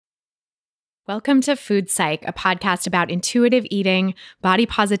Welcome to Food Psych, a podcast about intuitive eating, body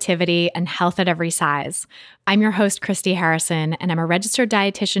positivity, and health at every size. I'm your host, Christy Harrison, and I'm a registered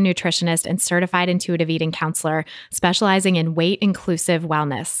dietitian, nutritionist, and certified intuitive eating counselor specializing in weight-inclusive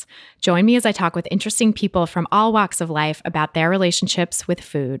wellness. Join me as I talk with interesting people from all walks of life about their relationships with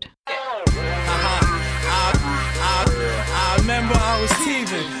food. I remember I was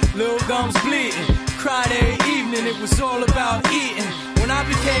teething, little gums bleeding, cried every evening, it was all about eating. When I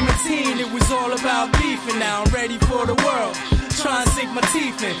became a teen, it was all about beefing. Now I'm ready for the world, trying to sink my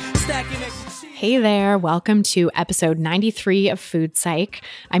teeth in, stacking extra cheese. Hey there, welcome to episode 93 of Food Psych.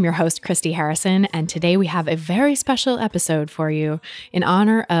 I'm your host, Christy Harrison, and today we have a very special episode for you in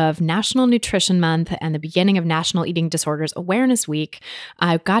honor of National Nutrition Month and the beginning of National Eating Disorders Awareness Week.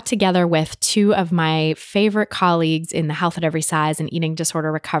 I got together with two of my favorite colleagues in the health at every size and eating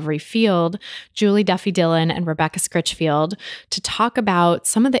disorder recovery field, Duffy, Dillon, and Rebecca Scritchfield, to talk about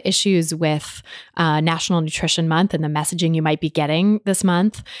some of the issues with National Nutrition Month and the messaging you might be getting this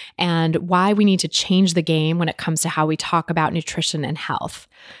month, and why we need to change the game when it comes to how we talk about nutrition and health.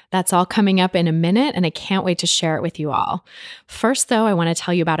 That's all coming up in a minute, and I can't wait to share it with you all. First, though, I want to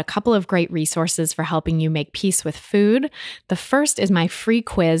tell you about a couple of great resources for helping you make peace with food. The first is my free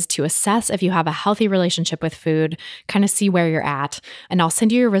quiz to assess if you have a healthy relationship with food, kind of see where you're at. And I'll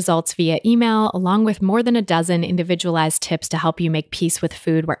send you your results via email, along with more than a dozen individualized tips to help you make peace with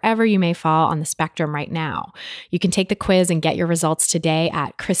food wherever you may fall on the spectrum right now. You can take the quiz and get your results today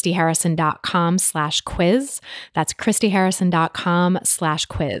at christyharrison.com/quiz. That's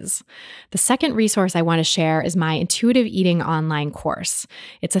christyharrison.com/quiz. The second resource I want to share is my intuitive eating online course.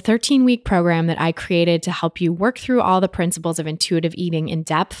 It's a 13-week program that I created to help you work through all the principles of intuitive eating in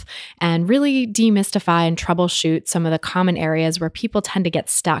depth and really demystify and troubleshoot some of the common areas where people tend to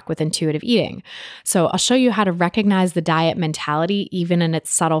get stuck with intuitive eating. So I'll show you how to recognize the diet mentality even in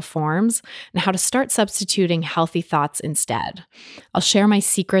its subtle forms and how to start substituting healthy thoughts instead. I'll share my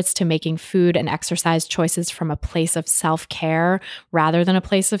secrets to making food and exercise choices from a place of self-care rather than a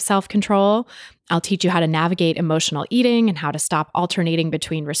place of self-control. I'll teach you how to navigate emotional eating and how to stop alternating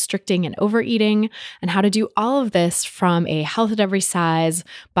between restricting and overeating, and how to do all of this from a health at every size,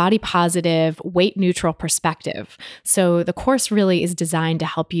 body positive, weight neutral perspective. So the course really is designed to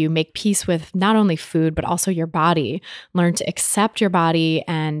help you make peace with not only food, but also your body. Learn to accept your body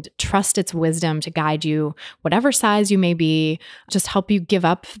and trust its wisdom to guide you, whatever size you may be, just help you give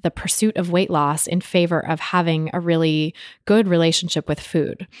up the pursuit of weight loss in favor of having a really good relationship with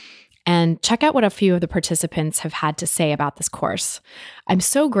food. And check out what a few of the participants have had to say about this course. I'm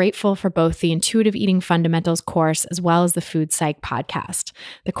so grateful for both the Intuitive Eating Fundamentals course as well as the Food Psych podcast.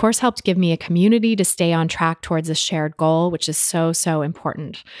 The course helped give me a community to stay on track towards a shared goal, which is so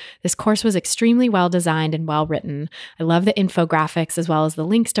important. This course was extremely well designed and well written. I love the infographics as well as the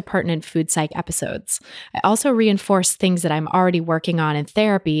links to pertinent Food Psych episodes. I also reinforced things that I'm already working on in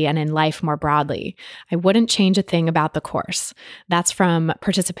therapy and in life more broadly. I wouldn't change a thing about the course. That's from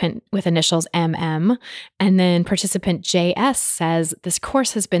participant with initials MM. And then participant JS says, "This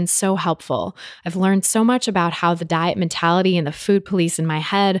course has been so helpful. I've learned so much about how the diet mentality and the food police in my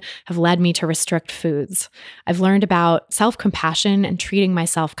head have led me to restrict foods. I've learned about self-compassion and treating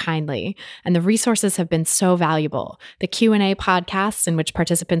myself kindly, and the resources have been so valuable. The Q&A podcasts in which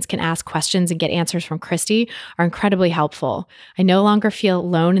participants can ask questions and get answers from Christy are incredibly helpful. I no longer feel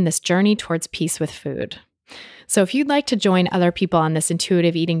alone in this journey towards peace with food." So if you'd like to join other people on this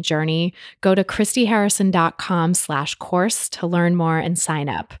intuitive eating journey, go to christyharrison.com/course to learn more and sign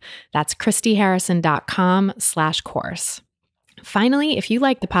up. That's christyharrison.com/course. Finally, if you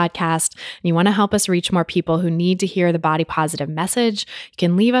like the podcast and you want to help us reach more people who need to hear the body positive message, you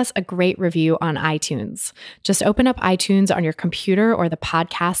can leave us a great review on iTunes. Just open up iTunes on your computer or the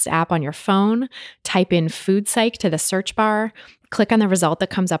podcast app on your phone, type in Food Psych to the search bar, click on the result that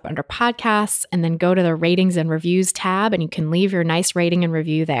comes up under podcasts, and then go to the ratings and reviews tab, and you can leave your nice rating and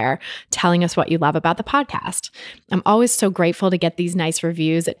review there, telling us what you love about the podcast. I'm always so grateful to get these nice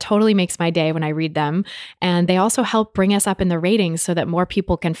reviews. It totally makes my day when I read them. And they also help bring us up in the ratings so that more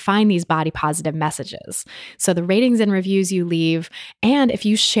people can find these body positive messages. So the ratings and reviews you leave, and if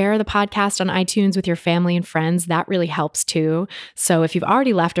you share the podcast on iTunes with your family and friends, that really helps too. So if you've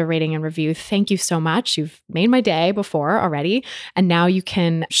already left a rating and review, thank you so much. You've made my day before already. And now you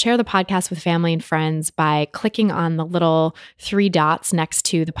can share the podcast with family and friends by clicking on the little 3 dots next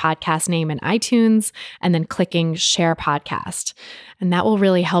to the podcast name in iTunes and then clicking Share Podcast. And that will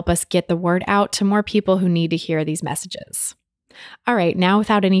really help us get the word out to more people who need to hear these messages. All right, now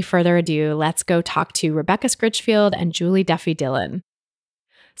without any further ado, let's go talk to Rebecca Scritchfield and Duffy Dillon.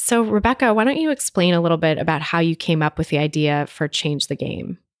 So Rebecca, why don't you explain a little bit about how you came up with the idea for Change the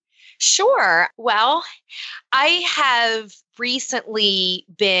Game? Sure. Well, I have recently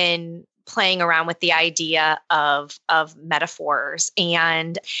been playing around with the idea of metaphors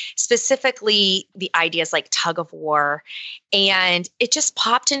and specifically the ideas like tug of war. And it just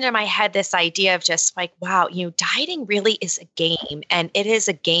popped into my head this idea of just like, wow, dieting really is a game, and it is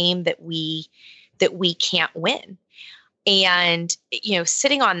a game that we can't win. And,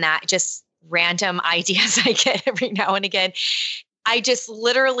 sitting on that, just random ideas I get every now and again, I just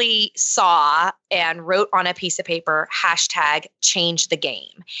literally saw and wrote on a piece of paper, #change the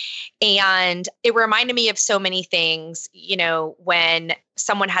game. And it reminded me of so many things, when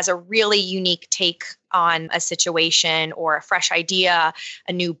someone has a really unique take on a situation or a fresh idea,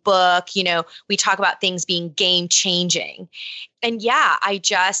 a new book, we talk about things being game changing. And yeah, I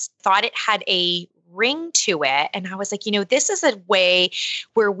just thought it had a ring to it. And I was like, this is a way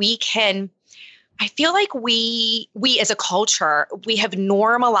where we can, I feel like we as a culture, we have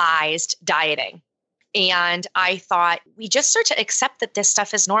normalized dieting. And I thought we just start to accept that this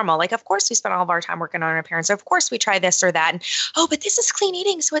stuff is normal. Like, of course, we spend all of our time working on our appearance. Of course, we try this or that. And, oh, but this is clean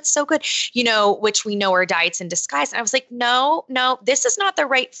eating, so it's so good, which we know are diets in disguise. And I was like, no, this is not the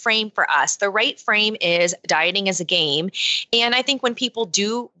right frame for us. The right frame is dieting as a game. And I think when people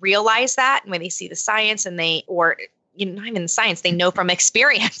do realize that, and when they see the science and not even the science, they know from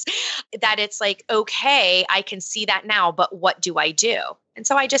experience that it's like, okay, I can see that now, but what do I do? And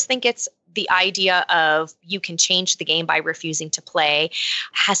so I just think it's the idea of you can change the game by refusing to play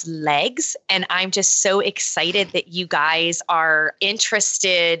has legs. And I'm just so excited that you guys are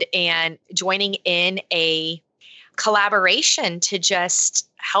interested and joining in a collaboration to just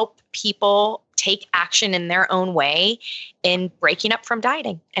help people take action in their own way in breaking up from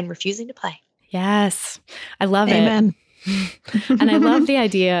dieting and refusing to play. Yes, I love Amen. it. And I love the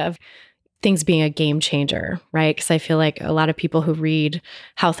idea of things being a game changer, right? Because I feel like a lot of people who read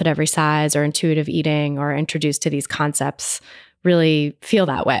Health at Every Size or intuitive eating or introduced to these concepts really feel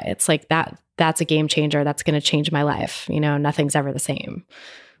that way. It's like that's a game changer. That's going to change my life. Nothing's ever the same.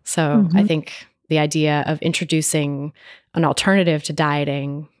 So I think the idea of introducing an alternative to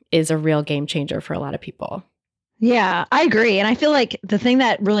dieting is a real game changer for a lot of people. Yeah, I agree. And I feel like the thing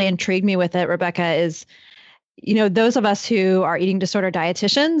that really intrigued me with it, Rebecca, is, those of us who are eating disorder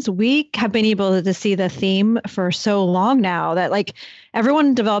dietitians, we have been able to see the theme for so long now that like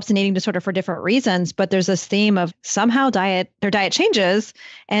everyone develops an eating disorder for different reasons, but there's this theme of somehow their diet changes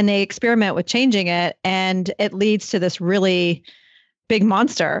and they experiment with changing it, and it leads to this really big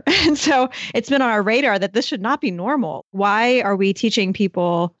monster. And so it's been on our radar that this should not be normal. Why are we teaching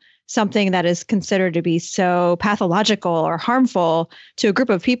people something that is considered to be so pathological or harmful to a group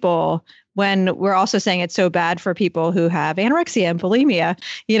of people when we're also saying it's so bad for people who have anorexia and bulimia,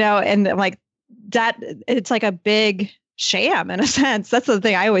 and like that, it's like a big sham in a sense. That's the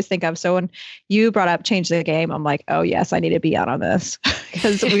thing I always think of. So when you brought up change the game, I'm like, oh yes, I need to be out on this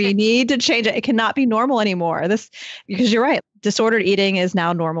because we need to change it. It cannot be normal anymore. Because you're right. Disordered eating is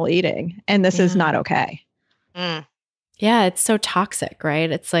now normal eating, and this is not okay. Mm. Yeah, it's so toxic,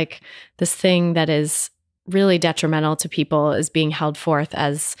 right? It's like this thing that is really detrimental to people is being held forth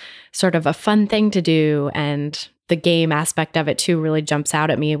as sort of a fun thing to do. And the game aspect of it too really jumps out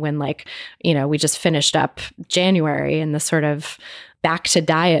at me when we just finished up January and the sort of back to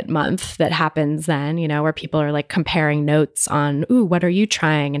diet month that happens then, where people are like comparing notes on, ooh, what are you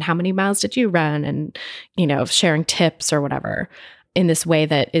trying? And how many miles did you run? And, sharing tips or whatever in this way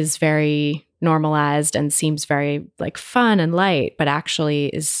that is very normalized and seems very like fun and light, but actually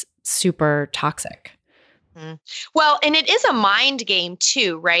is super toxic. Well, and it is a mind game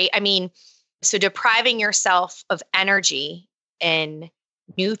too, right? I mean, so depriving yourself of energy and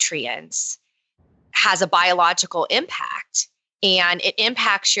nutrients has a biological impact, and it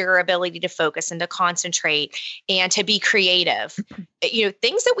impacts your ability to focus and to concentrate and to be creative,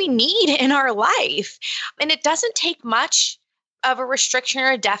 things that we need in our life. And it doesn't take much of a restriction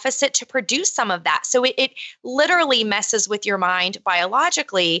or a deficit to produce some of that. So it literally messes with your mind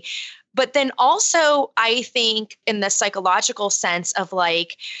biologically. But then also, I think in the psychological sense of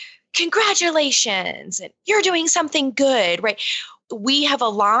like, congratulations, and you're doing something good, right? We have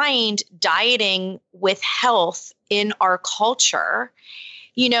aligned dieting with health in our culture,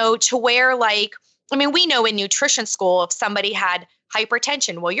 to where we know in nutrition school, if somebody had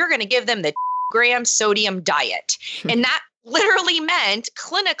hypertension, well, you're going to give them the gram sodium diet. And that literally meant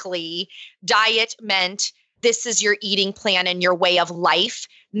clinically, diet meant this is your eating plan and your way of life,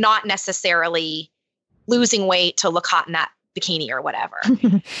 not necessarily losing weight to look hot in that bikini or whatever.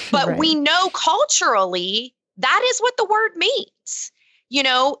 But Right. We know culturally that is what the word means.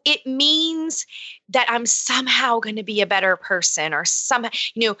 It means that I'm somehow going to be a better person, or somehow,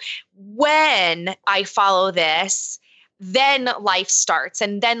 when I follow this, then life starts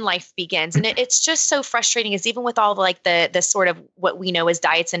and then life begins. And it's just so frustrating, is even with all the sort of what we know as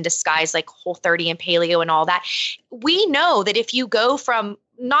diets in disguise, like Whole30 and paleo and all that, we know that if you go from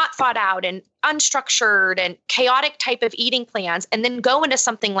not thought out and unstructured and chaotic type of eating plans and then go into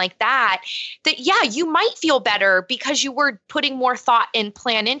something like that, yeah, you might feel better because you were putting more thought and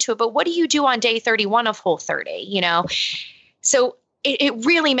plan into it. But what do you do on day 31 of Whole30, So it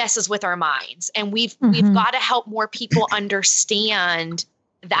really messes with our minds, and we've got to help more people understand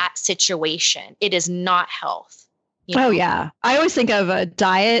that situation. It is not health. Oh, yeah. I always think of a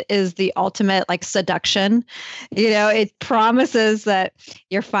diet as the ultimate seduction. It promises that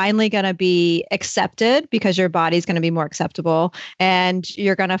you're finally going to be accepted because your body's going to be more acceptable, and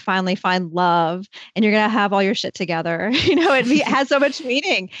you're going to finally find love, and you're going to have all your shit together. It has so much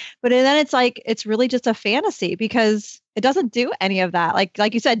meaning, but then it's really just a fantasy because it doesn't do any of that.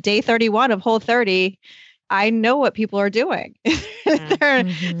 Like you said, day 31 of Whole30, I know what people are doing.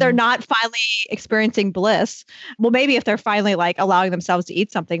 They're not finally experiencing bliss. Well, maybe if they're finally allowing themselves to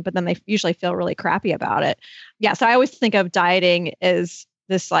eat something, but then they usually feel really crappy about it. Yeah. So I always think of dieting as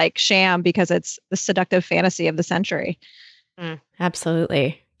this sham because it's the seductive fantasy of the century.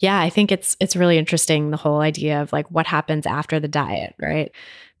 Absolutely. Yeah. I think it's really interesting, the whole idea of what happens after the diet, right?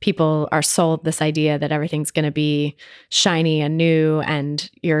 People are sold this idea that everything's going to be shiny and new,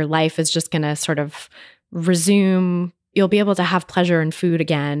 and your life is just going to sort of resume. You'll be able to have pleasure in food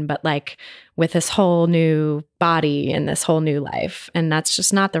again, but with this whole new body and this whole new life. And that's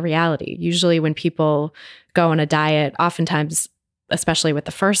just not the reality. Usually when people go on a diet, oftentimes, especially with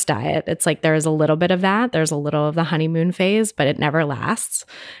the first diet, it's there's a little bit of that. There's a little of the honeymoon phase, but it never lasts.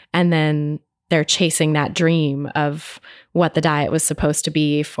 And then they're chasing that dream of what the diet was supposed to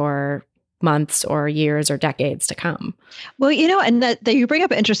be for months or years or decades to come. Well, and that you bring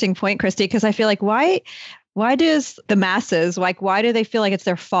up an interesting point, Christy, because I feel why does the masses, why do they feel like it's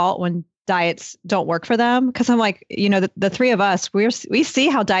their fault when diets don't work for them? Because I'm the three of us, we see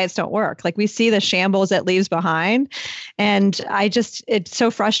how diets don't work. We see the shambles it leaves behind. And it's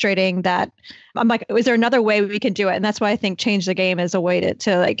so frustrating that I'm is there another way we can do it? And that's why I think Change the Game is a way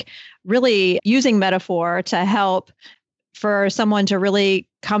to really using metaphor to help for someone to really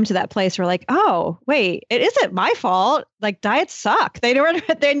come to that place where oh, wait, it isn't my fault. Diets suck. They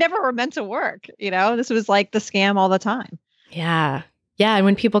never were meant to work. This was the scam all the time. Yeah. Yeah. And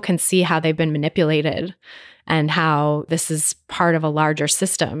when people can see how they've been manipulated and how this is part of a larger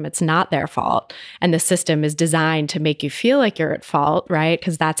system, it's not their fault. And the system is designed to make you feel like you're at fault, right?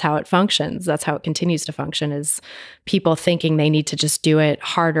 Because that's how it functions. That's how it continues to function, is people thinking they need to just do it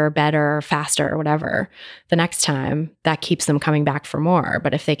harder, better, faster, or whatever the next time. That keeps them coming back for more.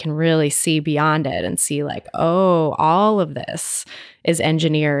 But if they can really see beyond it and see oh, all of this is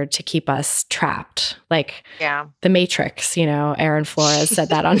engineered to keep us trapped. The Matrix, Aaron Flores said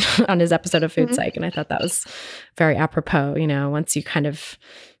that on his episode of Food Psych. And I thought that was very apropos. Once you kind of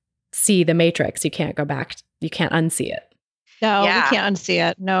see the Matrix, you can't go back. You can't unsee it. No, we can't unsee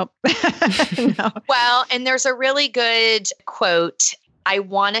it. Nope. No. Well, and there's a really good quote. I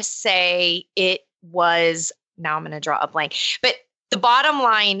want to say it was, now I'm going to draw a blank, but the bottom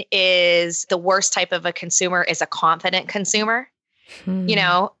line is the worst type of a consumer is a confident consumer.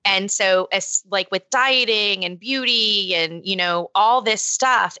 And so as with dieting and beauty and, all this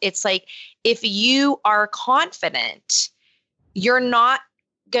stuff, it's if you are confident, you're not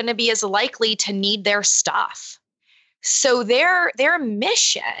going to be as likely to need their stuff. So their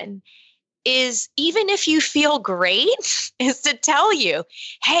mission is, even if you feel great, is to tell you,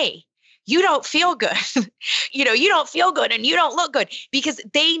 hey, you don't feel good. You don't feel good and you don't look good, because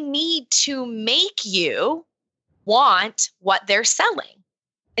they need to make you want what they're selling.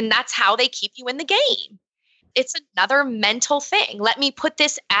 And that's how they keep you in the game. It's another mental thing. Let me put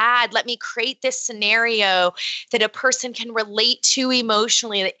this ad, let me create this scenario that a person can relate to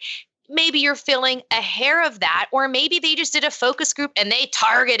emotionally. Maybe you're feeling a hair of that, or maybe they just did a focus group and they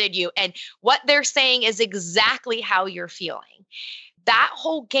targeted you. And what they're saying is exactly how you're feeling. That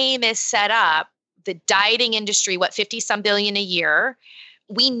whole game is set up. The dieting industry, 50-some billion a year.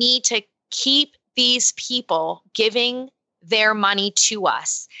 We need to keep these people giving their money to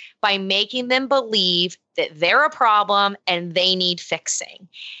us by making them believe that they're a problem and they need fixing.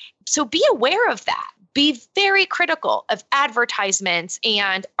 So be aware of that. Be very critical of advertisements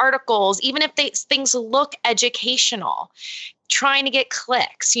and articles, even if things look educational, trying to get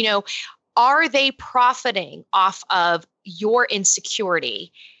clicks. Are they profiting off of your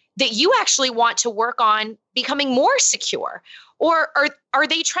insecurity that you actually want to work on becoming more secure? Or are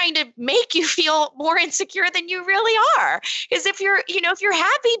they trying to make you feel more insecure than you really are? Because if you're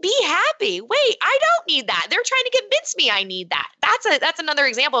happy, be happy. Wait, I don't need that. They're trying to convince me I need that. That's another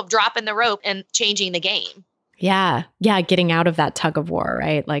example of dropping the rope and changing the game. Yeah. Yeah. Getting out of that tug of war,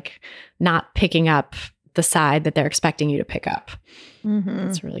 right? Like not picking up the side that they're expecting you to pick up. Mm-hmm.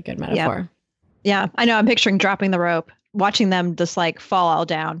 That's a really good metaphor. Yeah. I know. I'm picturing dropping the rope, watching them just like fall all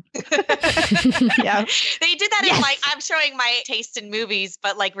down. Yeah. They did that in I'm showing my taste in movies,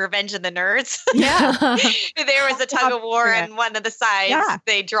 but like Revenge of the Nerds. Yeah. There was a tug of war and one of the sides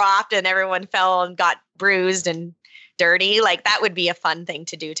they dropped and everyone fell and got bruised and dirty. Like that would be a fun thing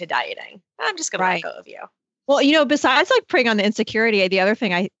to do to dieting. I'm just going to let go of you. Well, besides like preying on the insecurity, the other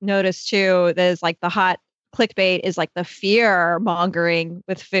thing I noticed too is like the hot clickbait is like the fear mongering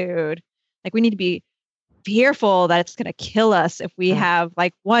with food. Like we need to be fearful that it's going to kill us if we have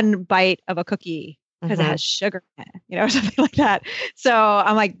like one bite of a cookie because it has sugar in it, or something like that. So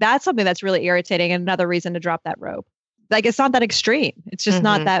I'm like, that's something that's really irritating. And another reason to drop that rope. Like it's not that extreme. It's just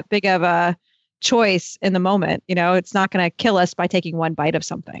not that big of a choice in the moment. It's not going to kill us by taking one bite of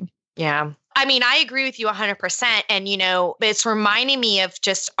something. Yeah. I mean, I agree with you 100%. And, it's reminding me of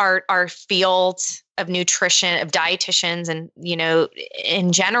just our field of nutrition, of dietitians and,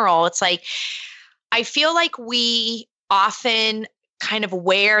 in general, it's like, I feel like we often kind of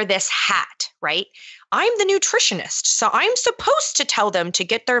wear this hat, right? I'm the nutritionist, so I'm supposed to tell them to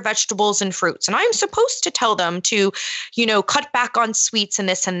get their vegetables and fruits. And I'm supposed to tell them to, cut back on sweets and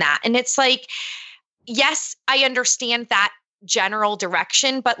this and that. And it's like, yes, I understand that general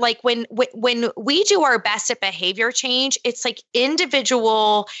direction, but like when we do our best at behavior change, it's like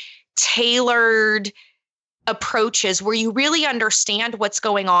individual tailored approaches where you really understand what's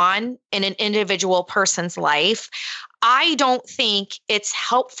going on in an individual person's life. I don't think it's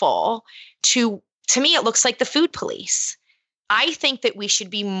helpful to me, it looks like the food police. I think that we should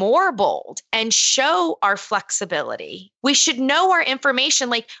be more bold and show our flexibility. We should know our information.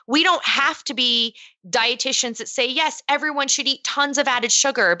 Like we don't have to be dietitians that say, yes, everyone should eat tons of added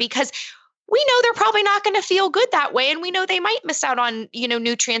sugar because we know they're probably not going to feel good that way. And we know they might miss out on,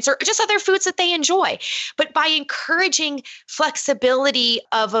 nutrients or just other foods that they enjoy. But by encouraging flexibility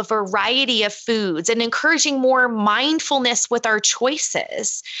of a variety of foods and encouraging more mindfulness with our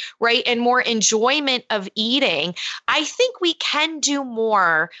choices, right? And more enjoyment of eating, I think we can do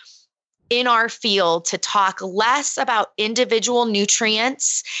more in our field to talk less about individual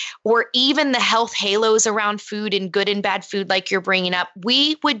nutrients or even the health halos around food and good and bad food like you're bringing up.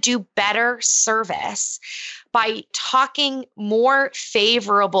 We would do better service by talking more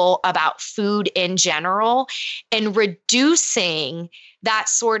favorable about food in general and reducing that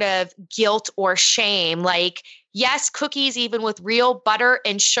sort of guilt or shame. Like, yes, cookies, even with real butter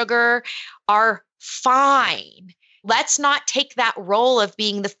and sugar, are fine. Let's not take that role of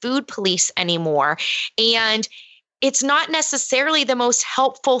being the food police anymore. And it's not necessarily the most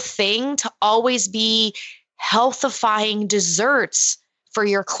helpful thing to always be healthifying desserts for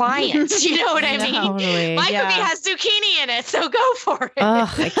your clients. You know what I mean? Totally. My cookie has zucchini in it, so go for it.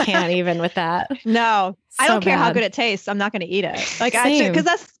 Oh, I can't even with that. No, I don't care how good it tastes. I'm not going to eat it. Like,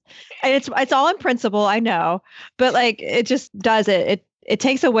 because it's all in principle. I know, but like, it just does it. It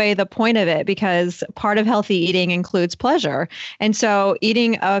takes away the point of it because part of healthy eating includes pleasure. And so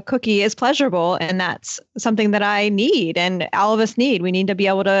eating a cookie is pleasurable. And that's something that I need and all of us need. We need to be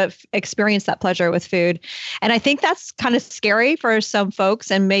able to experience that pleasure with food. And I think that's kind of scary for some folks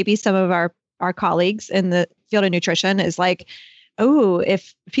and maybe some of our colleagues in the field of nutrition is like, oh,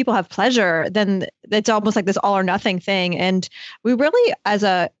 if people have pleasure, then it's almost like this all or nothing thing. And we really, as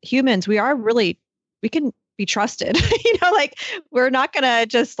humans, we can be trusted. Like we're not going to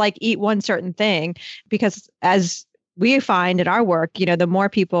just like eat one certain thing because as we find in our work, the more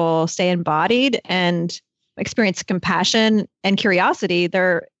people stay embodied and experience compassion and curiosity,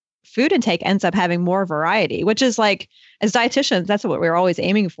 their food intake ends up having more variety, which is like, as dietitians, that's what we're always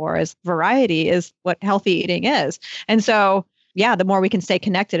aiming for is variety is what healthy eating is. And so, yeah, the more we can stay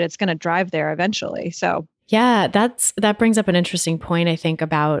connected, it's going to drive there eventually. So yeah, that brings up an interesting point, I think,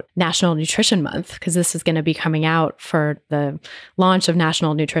 about National Nutrition Month, because this is going to be coming out for the launch of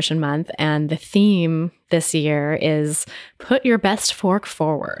National Nutrition Month. And the theme this year is put your best fork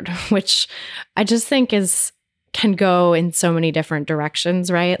forward, which I just think can go in so many different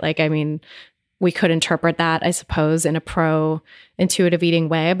directions, right? Like, I mean, we could interpret that, I suppose, in a pro-intuitive eating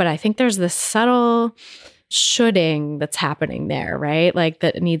way, but I think there's this subtle shoulding that's happening there, right? Like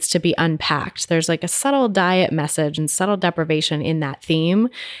that needs to be unpacked. There's like a subtle diet message and subtle deprivation in that theme.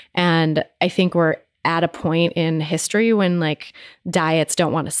 And I think we're at a point in history when like diets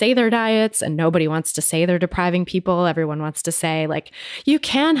don't want to say they're diets and nobody wants to say they're depriving people. Everyone wants to say like, you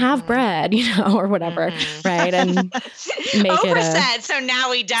can have bread, or whatever. Right. And make oversaid. So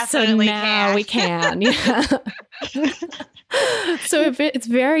now we definitely can. We can. Yeah. So it's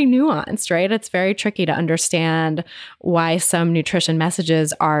very nuanced, right? It's very tricky to understand why some nutrition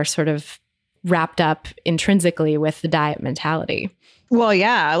messages are sort of wrapped up intrinsically with the diet mentality. Well,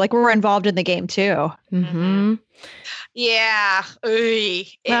 yeah, like we're involved in the game too. Mm-hmm. Yeah.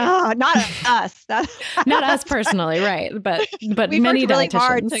 No, not us. Not us personally, right? But we've many worked really dietitians.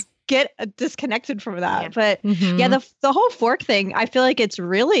 hard to get disconnected from that. Yeah. But yeah, the whole fork thing, I feel like it's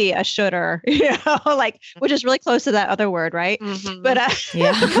really a shoulder, like which is really close to that other word, right? Mm-hmm. But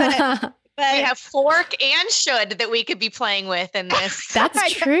yeah. But we have fork and should that we could be playing with in this.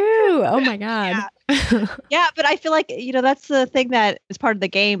 That's true. Oh my God. Yeah, but I feel like, that's the thing that is part of the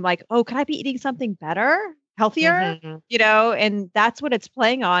game. Like, oh, can I be eating something better, healthier? And that's what it's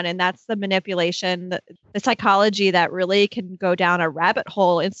playing on. And that's the manipulation, the psychology that really can go down a rabbit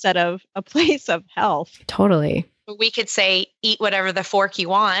hole instead of a place of health. Totally. We could say, eat whatever the fork you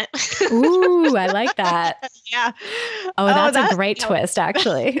want. Ooh, I like that. Yeah. Oh, that's a great twist,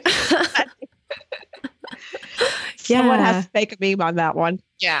 actually. Someone has to make a meme on that one.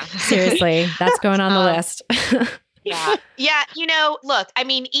 Yeah. Seriously, that's going on the list. Yeah. Yeah. Look, I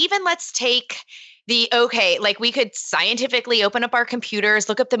mean, even let's take like we could scientifically open up our computers,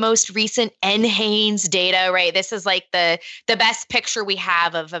 look up the most recent NHANES data, right? This is like the best picture we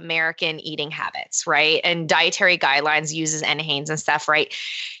have of American eating habits, right? And dietary guidelines uses NHANES and stuff, right?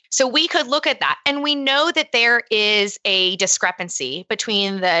 So we could look at that. And we know that there is a discrepancy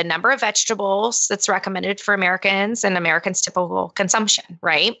between the number of vegetables that's recommended for Americans and Americans' typical consumption,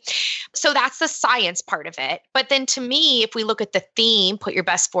 right? So that's the science part of it. But then to me, if we look at the theme, put your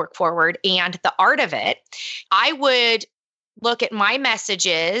best fork forward, and the art of it, I would look at my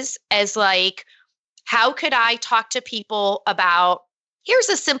messages as like, how could I talk to people about, here's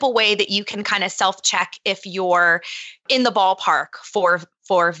a simple way that you can kind of self-check if you're in the ballpark for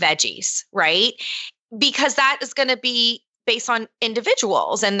veggies, right? Because that is going to be based on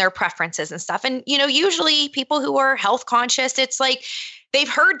individuals and their preferences and stuff. And, usually people who are health conscious, it's like they've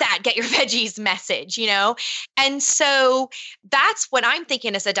heard that get your veggies message, And so that's what I'm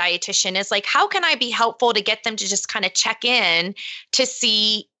thinking as a dietitian is like, how can I be helpful to get them to just kind of check in to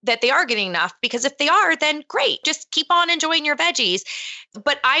see that they are getting enough? Because if they are, then great, just keep on enjoying your veggies.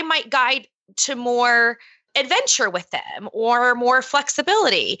 But I might guide to more adventure with them or more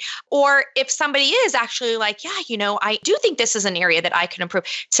flexibility. Or if somebody is actually like, yeah, I do think this is an area that I can improve.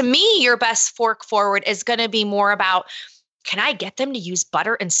 To me, your best fork forward is going to be more about, can I get them to use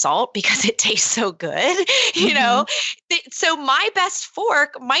butter and salt because it tastes so good? So my best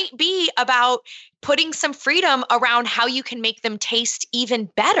fork might be about putting some freedom around how you can make them taste even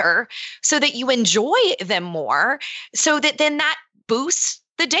better so that you enjoy them more, so that then that boosts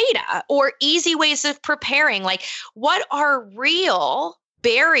the data. Or easy ways of preparing. Like, what are real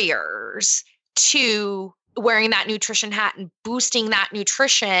barriers to wearing that nutrition hat and boosting that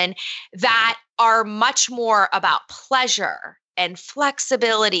nutrition that are much more about pleasure and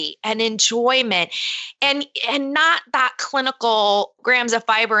flexibility and enjoyment and not that clinical grams of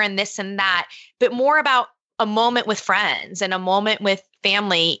fiber and this and that, but more about a moment with friends and a moment with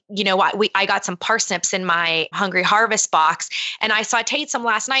family. I got some parsnips in my Hungry Harvest box and I sauteed some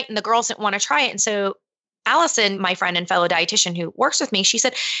last night and the girls didn't want to try it. And so Allison, my friend and fellow dietitian who works with me, she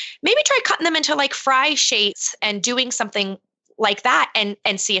said, maybe try cutting them into like fry shapes and doing something like that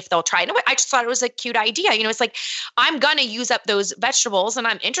and see if they'll try it. I just thought it was a cute idea. It's like, I'm going to use up those vegetables and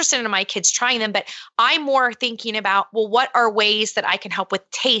I'm interested in my kids trying them, but I'm more thinking about, well, what are ways that I can help with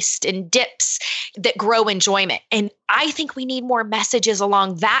taste and dips that grow enjoyment? And I think we need more messages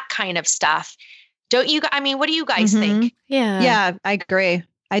along that kind of stuff. Don't you? I mean, what do you guys think? Yeah. Yeah, I agree.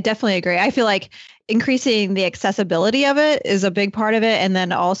 I definitely agree. I feel like increasing the accessibility of it is a big part of it. And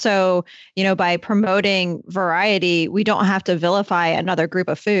then also, by promoting variety, we don't have to vilify another group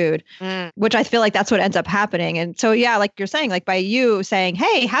of food, which I feel like that's what ends up happening. And so, yeah, like you're saying, like by you saying,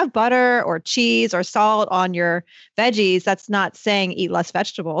 hey, have butter or cheese or salt on your veggies, that's not saying eat less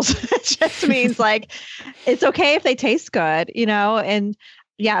vegetables. It just means like, it's okay if they taste good, and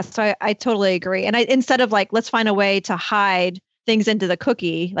yeah, so I totally agree. And instead of like, let's find a way to hide things into the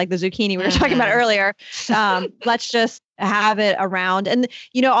cookie, like the zucchini we were talking about earlier. Let's just have it around. And,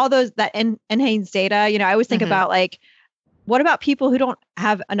 all that NHANES data, I always think about like, what about people who don't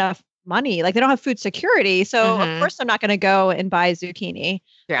have enough money? Like they don't have food security. So of course they're not going to go and buy zucchini,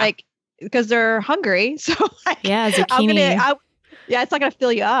 like because they're hungry. So like, zucchini. Yeah, it's not going to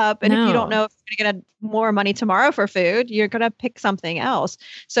fill you up. And if you No. don't know if you're going to get more money tomorrow for food, you're going to pick something else.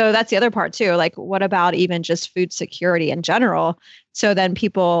 So that's the other part too. Like, what about even just food security in general? So then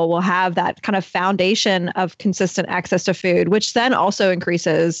people will have that kind of foundation of consistent access to food, which then also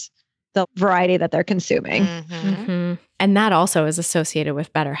increases the variety that they're consuming. Mm-hmm. And that also is associated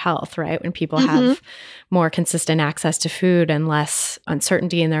with better health, right? When people have more consistent access to food and less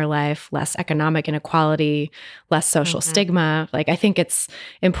uncertainty in their life, less economic inequality, less social stigma. Like, I think it's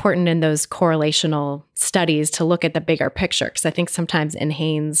important in those correlational studies to look at the bigger picture, because I think sometimes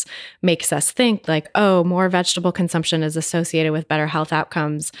NHANES makes us think like, oh, more vegetable consumption is associated with better health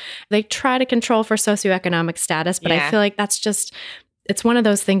outcomes. They try to control for socioeconomic status, but I feel like that's just, it's one of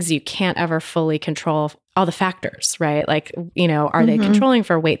those things you can't ever fully control all the factors, right? Like, you know, are they controlling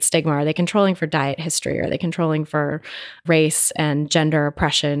for weight stigma? Are they controlling for diet history? Are they controlling for race and gender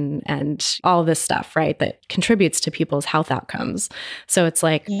oppression and all this stuff, right? That contributes to people's health outcomes. So it's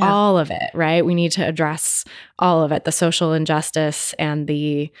like all of it, right? We need to address all of it, the social injustice and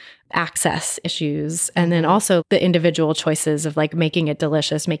the access issues, and then also the individual choices of like making it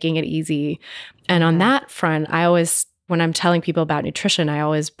delicious, making it easy. And on that front, when I'm telling people about nutrition, I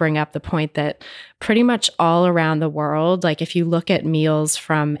always bring up the point that pretty much all around the world, like if you look at meals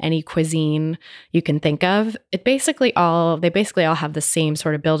from any cuisine you can think of, they basically all have the same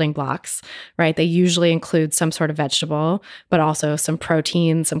sort of building blocks, right? They usually include some sort of vegetable, but also some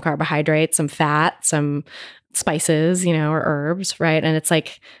protein, some carbohydrates, some fat, some spices, you know, or herbs, right? And it's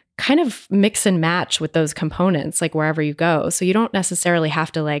like kind of mix and match with those components, like wherever you go. So you don't necessarily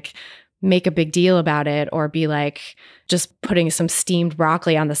have to like make a big deal about it or be like just putting some steamed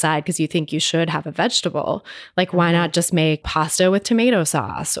broccoli on the side because you think you should have a vegetable. Like, why not just make pasta with tomato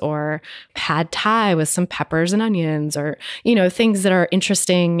sauce or pad thai with some peppers and onions, or, you know, things that are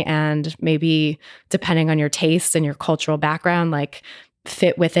interesting and maybe, depending on your tastes and your cultural background, like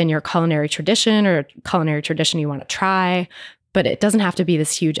fit within your culinary tradition or culinary tradition you want to try. But it doesn't have to be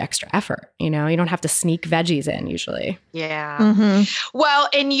this huge extra effort. You know, you don't have to sneak veggies in usually. Yeah. Well,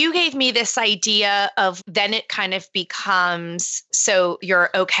 and you gave me this idea of then it kind of becomes, so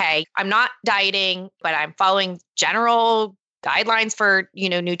you're okay, I'm not dieting, but I'm following general guidelines for, you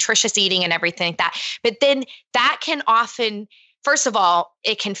know, nutritious eating and everything like that. But then that can often, first of all,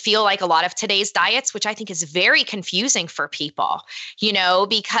 it can feel like a lot of today's diets, which I think is very confusing for people, you know,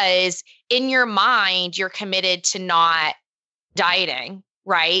 because in your mind, you're committed to not dieting,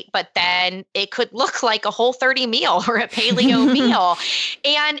 right? But then it could look like a Whole30 meal or a paleo meal.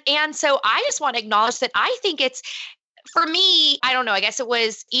 And so I just want to acknowledge that I think it's, for me, I don't know, I guess it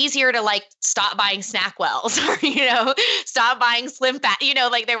was easier to like stop buying SnackWells or, you know, stop buying Slim Fat, you know,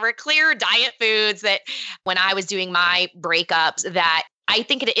 like there were clear diet foods that when I was doing my breakups that I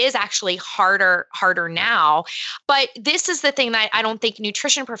think it is actually harder now. But this is the thing that I don't think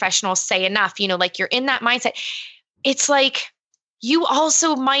nutrition professionals say enough, you know, like you're in that mindset. It's like, you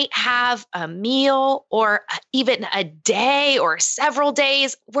also might have a meal or even a day or several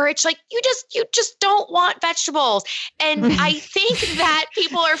days where it's like, you just don't want vegetables. And I think that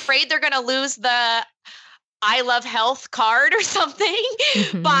people are afraid they're going to lose the I Love Health card or something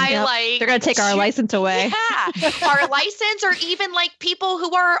by like, they're going to take our license away. Yeah. Our license, or even like people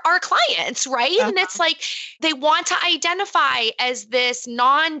who are our clients, right? And it's like, they want to identify as this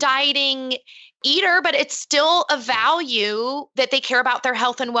non-dieting eater, but it's still a value that they care about their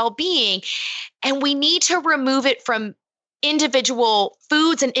health and well-being. And we need to remove it from individual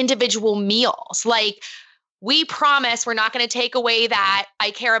foods and individual meals. Like, we promise we're not going to take away that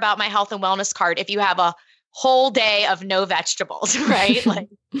I care about my health and wellness card if you have a whole day of no vegetables, right? Like,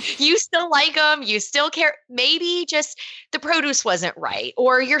 you still like them, you still care. Maybe just the produce wasn't right,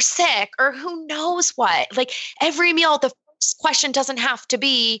 or you're sick, or who knows what. Like, every meal, the question doesn't have to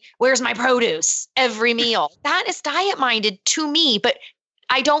be, where's my produce? Every meal. That is diet minded to me, but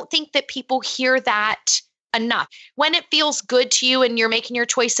I don't think that people hear that enough. When it feels good to you and you're making your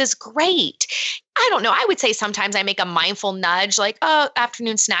choices, great. I don't know. I would say sometimes I make a mindful nudge, like, oh,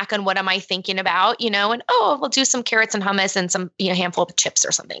 afternoon snack on what am I thinking about, you know, and we'll do some carrots and hummus and some, you know, handful of chips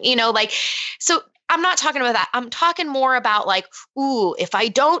or something, you know, like, so I'm not talking about that. I'm talking more about like, ooh, if I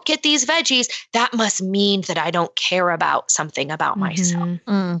don't get these veggies, that must mean that I don't care about something about myself.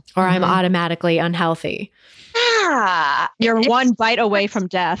 Or I'm automatically unhealthy. Yeah. You're one bite away from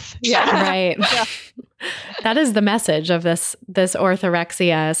death. Yeah. Right. Yeah. That is the message of this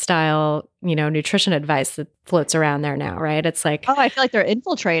orthorexia style, you know, nutrition advice that floats around there now, right? It's like, oh, I feel like they're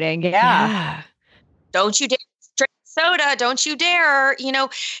infiltrating. Yeah. Don't you dare drink soda. Don't you dare, you know,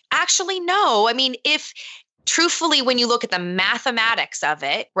 actually, no. I mean, if truthfully, when you look at the mathematics of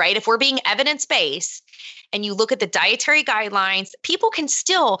it, right? If we're being evidence-based and you look at the dietary guidelines, people can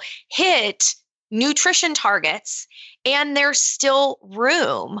still hit nutrition targets and there's still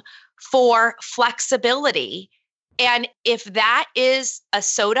room for flexibility. And if that is a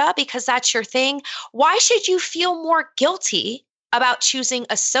soda because that's your thing, why should you feel more guilty about choosing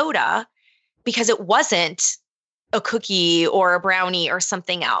a soda because it wasn't a cookie or a brownie or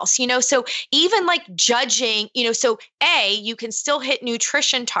something else, so even like judging, so you can still hit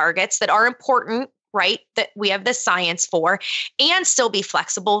nutrition targets that are important, right? That we have the science for, and still be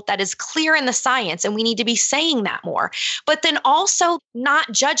flexible. That is clear in the science. And we need to be saying that more, but then also not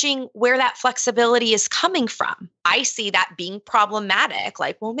judging where that flexibility is coming from. I see that being problematic.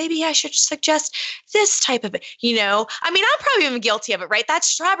 Like, well, maybe I should suggest this type of, I'm probably even guilty of it, right? That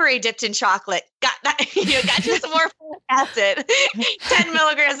strawberry dipped in chocolate got that, got you some more folic acid, 10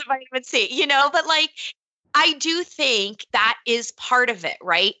 milligrams of vitamin C, but like, I do think that is part of it,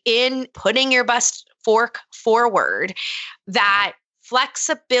 right? In putting your best fork forward, that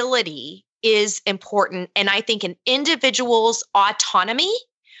flexibility is important. And I think an individual's autonomy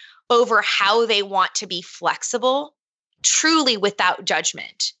over how they want to be flexible, truly without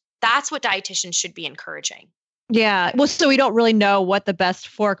judgment. That's what dietitians should be encouraging. Yeah. Well, so we don't really know what the best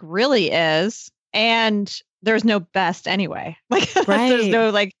fork really is. And there's no best anyway. Like, right.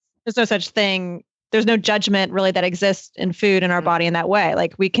 there's no such thing. There's no judgment really that exists in food in our body in that way.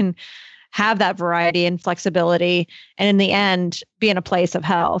 Like, we can have that variety and flexibility, and in the end, be in a place of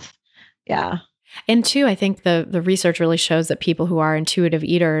health. Yeah. And two, I think the research really shows that people who are intuitive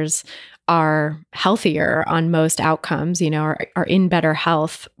eaters are healthier on most outcomes, are in better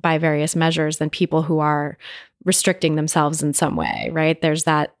health by various measures than people who are restricting themselves in some way, right? There's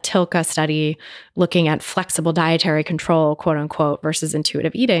that Tilka study looking at flexible dietary control, quote unquote, versus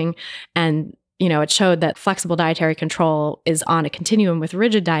intuitive eating. And it showed that flexible dietary control is on a continuum with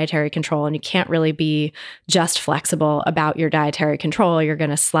rigid dietary control, and you can't really be just flexible about your dietary control. You're going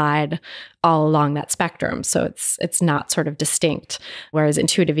to slide all along that spectrum. So it's not sort of distinct, whereas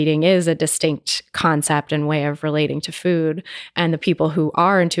intuitive eating is a distinct concept and way of relating to food. And the people who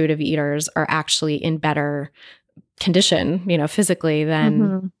are intuitive eaters are actually in better condition, physically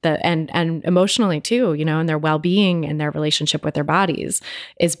than and emotionally too, and their well-being and their relationship with their bodies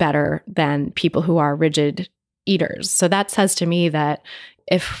is better than people who are rigid eaters. So that says to me that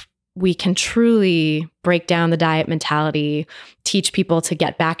if we can truly break down the diet mentality, teach people to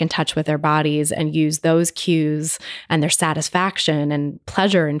get back in touch with their bodies and use those cues and their satisfaction and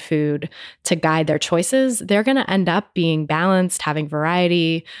pleasure in food to guide their choices, they're going to end up being balanced, having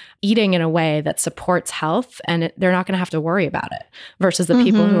variety, eating in a way that supports health, and they're not going to have to worry about it, versus the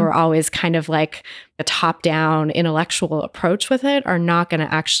people who are always kind of like a top-down intellectual approach with it are not going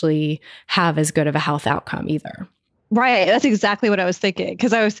to actually have as good of a health outcome either. Right. That's exactly what I was thinking.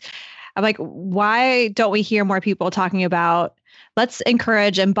 Because I'm like, why don't we hear more people talking about, let's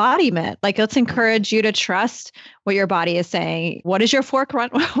encourage embodiment. Like, let's encourage you to trust what your body is saying. What is your fork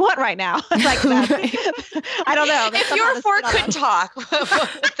want right now? Like that. I don't know. If your fork could talk, what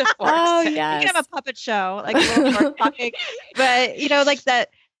would the fork say? Yes. You can have a puppet show, like a little fork talking. But, like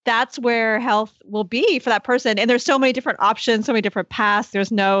that's where health will be for that person. And there's so many different options, so many different paths.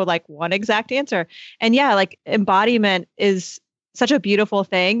 There's no like one exact answer. And yeah, like embodiment is such a beautiful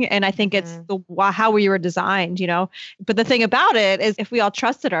thing. And I think it's how we were designed, But the thing about it is, if we all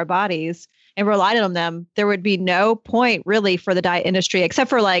trusted our bodies and relied on them, there would be no point really for the diet industry, except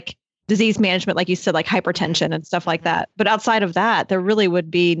for like disease management, like you said, like hypertension and stuff like that. But outside of that, there really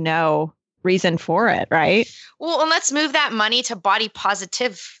would be no reason for it, right? Well, and let's move that money to body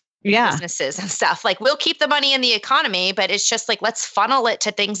positive businesses and stuff. Like, we'll keep the money in the economy, but it's just like, let's funnel it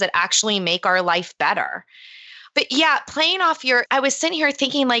to things that actually make our life better. But yeah, playing off I was sitting here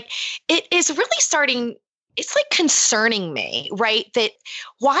thinking, like, it is really starting, it's like concerning me, right? That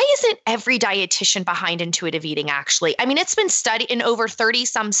why isn't every dietitian behind intuitive eating actually? I mean, it's been studied in over 30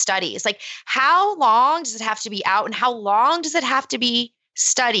 some studies. Like, how long does it have to be out, and how long does it have to be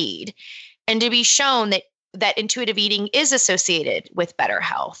studied and to be shown that intuitive eating is associated with better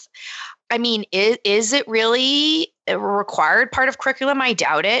health? I mean, is it really a required part of curriculum? I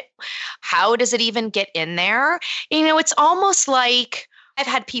doubt it. How does it even get in there? It's almost like I've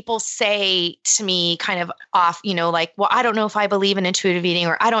had people say to me kind of off, like, well, I don't know if I believe in intuitive eating,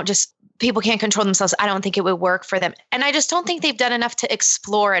 or I don't just people can't control themselves, I don't think it would work for them. And I just don't think they've done enough to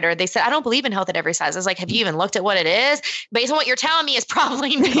explore it. Or they said, I don't believe in health at every size. I was like, have you even looked at what it is? Based on what you're telling me, is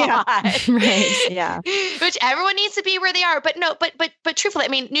probably not. Right. Yeah. Which everyone needs to be where they are. But no, but truthfully, I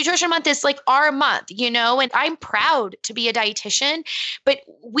mean, Nutrition Month is like our month, and I'm proud to be a dietitian, but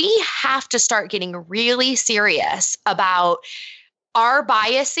we have to start getting really serious about our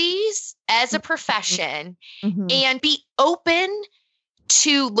biases as a profession and be open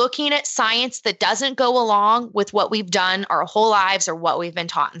to looking at science that doesn't go along with what we've done our whole lives or what we've been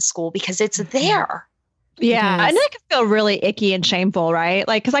taught in school, because it's there. Yeah. And it can feel really icky and shameful, right?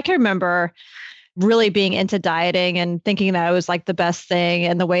 Like, because I can remember really being into dieting and thinking that it was like the best thing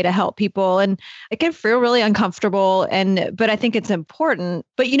and the way to help people. And it can feel really uncomfortable. But I think it's important.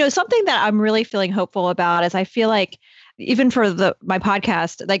 But, something that I'm really feeling hopeful about is I feel like even for my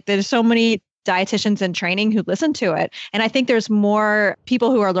podcast, like there's so many dietitians in training who listen to it. And I think there's more people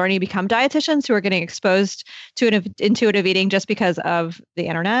who are learning to become dietitians who are getting exposed to intuitive eating just because of the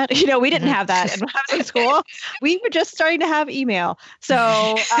internet. We didn't have that when I was in school. We were just starting to have email.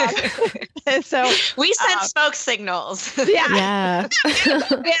 So, so we sent smoke signals. Yeah.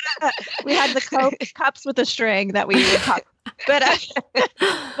 we had the cups with a string that we would pop.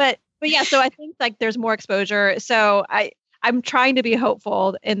 But yeah, so I think like there's more exposure. So I'm trying to be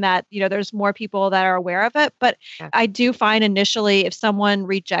hopeful in that, there's more people that are aware of it. But I do find initially if someone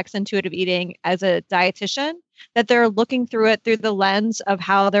rejects intuitive eating as a dietitian, that they're looking through it through the lens of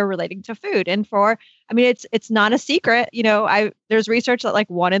how they're relating to food. And it's not a secret. There's research that like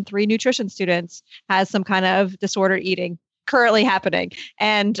 1 in 3 nutrition students has some kind of disordered eating currently happening.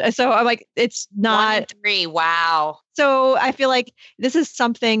 And so I'm like, it's not 1 in 3. Wow. So I feel like this is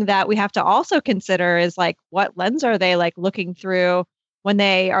something that we have to also consider is like, what lens are they like looking through when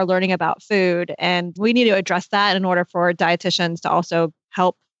they are learning about food? And we need to address that in order for dietitians to also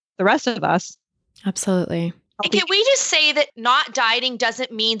help the rest of us. Absolutely. And can we just say that not dieting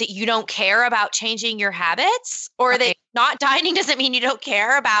doesn't mean that you don't care about changing your habits, or that not dieting doesn't mean you don't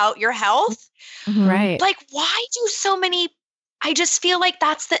care about your health? Right. Like, why do so many? I just feel like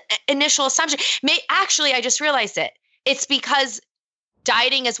that's the initial assumption. Actually, I just realized it. It's because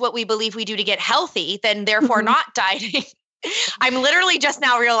dieting is what we believe we do to get healthy, then therefore not dieting. I'm literally just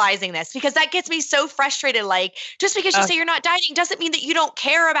now realizing this, because that gets me so frustrated. Like, just because you say you're not dieting doesn't mean that you don't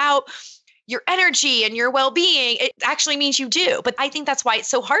care about your energy and your well-being. It actually means you do. But I think that's why it's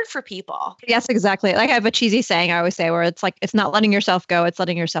so hard for people. Yes, exactly. Like I have a cheesy saying I always say where it's like, it's not letting yourself go, it's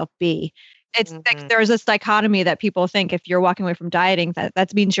letting yourself be. It's like there's this dichotomy that people think if you're walking away from dieting,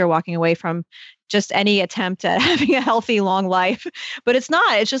 that means you're walking away from just any attempt at having a healthy, long life. But it's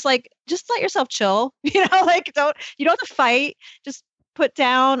not. It's just like, just let yourself chill. You don't have to fight. Just put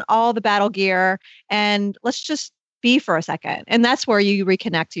down all the battle gear and let's just be for a second. And that's where you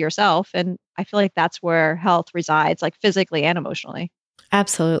reconnect to yourself. And I feel like that's where health resides, like physically and emotionally.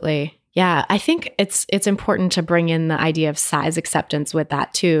 Absolutely. Yeah, I think it's important to bring in the idea of size acceptance with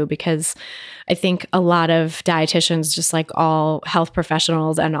that too, because I think a lot of dietitians, just like all health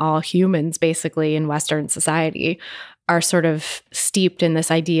professionals and all humans basically in Western society, are sort of steeped in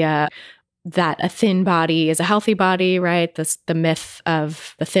this idea that a thin body is a healthy body, right? The myth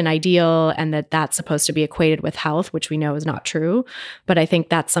of the thin ideal, and that's supposed to be equated with health, which we know is not true. But I think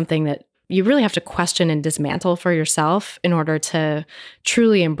that's something that you really have to question and dismantle for yourself in order to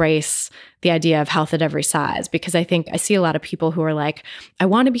truly embrace the idea of health at every size. Because I think I see a lot of people who are like, I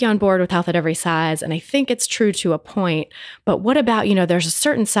want to be on board with health at every size. And I think it's true to a point, but what about, there's a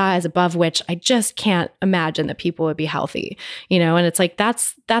certain size above which I just can't imagine that people would be healthy, and it's like,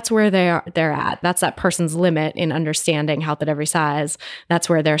 that's where they're at. That's that person's limit in understanding health at every size. That's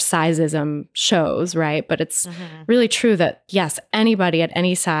where their sizeism shows, right? But it's really true that yes, anybody at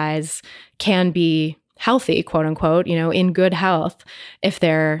any size can be healthy, quote unquote, in good health if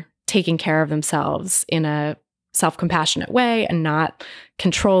they're taking care of themselves in a self-compassionate way and not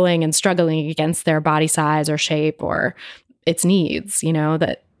controlling and struggling against their body size or shape or its needs,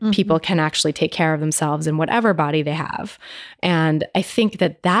 that people can actually take care of themselves in whatever body they have. And I think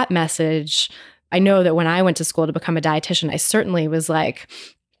that message, I know that when I went to school to become a dietitian, I certainly was like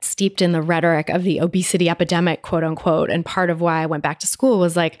steeped in the rhetoric of the obesity epidemic, quote unquote. And part of why I went back to school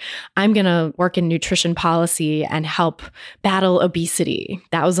was like, I'm going to work in nutrition policy and help battle obesity.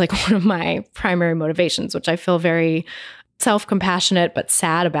 That was like one of my primary motivations, which I feel very self-compassionate but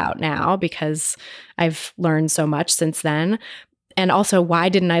sad about now because I've learned so much since then. And also, why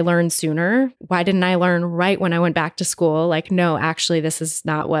didn't I learn sooner? Why didn't I learn right when I went back to school? Like, no, actually, this is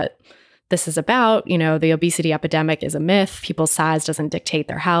not what this is about. The obesity epidemic is a myth. People's size doesn't dictate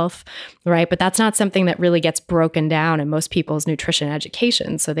their health, right? But that's not something that really gets broken down in most people's nutrition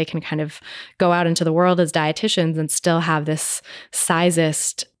education. So they can kind of go out into the world as dietitians and still have this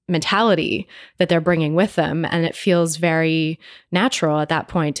sizist mentality that they're bringing with them. And it feels very natural at that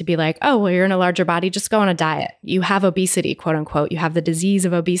point to be like, oh, well, you're in a larger body, just go on a diet. You have obesity, quote unquote. You have the disease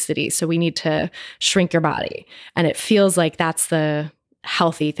of obesity. So we need to shrink your body. And it feels like that's the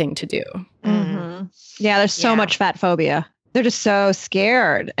healthy thing to do. Mm-hmm. Yeah, there's so much fat phobia. They're just so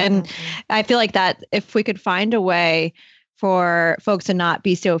scared. And I feel like that if we could find a way for folks to not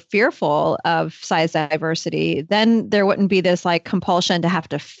be so fearful of size diversity, then there wouldn't be this like compulsion to have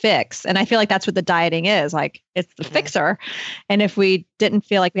to fix. And I feel like that's what the dieting is. Like it's the fixer. And if we didn't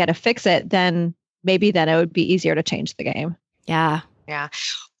feel like we had to fix it, then maybe then it would be easier to change the game. Yeah. Yeah.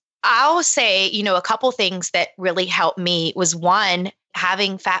 I'll say, a couple things that really helped me was one,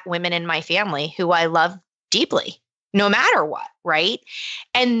 having fat women in my family who I love deeply, no matter what, right?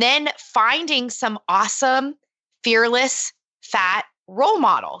 And then finding some awesome, fearless, fat role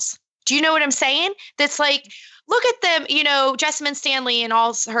models. Do you know what I'm saying? That's like, look at them, Jessamine Stanley and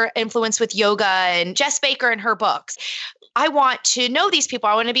all her influence with yoga and Jess Baker and her books. I want to know these people.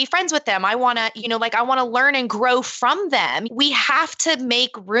 I want to be friends with them. I want to, I want to learn and grow from them. We have to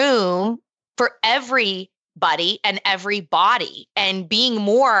make room for everybody and every body, and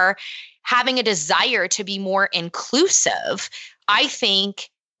having a desire to be more inclusive, I think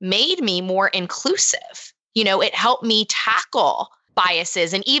made me more inclusive. It helped me tackle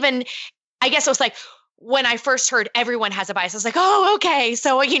biases. And even, I guess it was like, when I first heard everyone has a bias, I was like, oh, okay.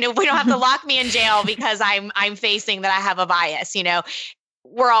 So, we don't have to lock me in jail because I'm facing that I have a bias.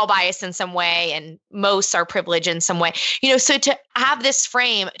 We're all biased in some way, and most are privileged in some way. So to have this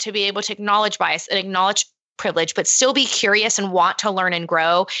frame to be able to acknowledge bias and acknowledge privilege, but still be curious and want to learn and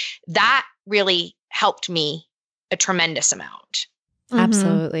grow, that really helped me a tremendous amount.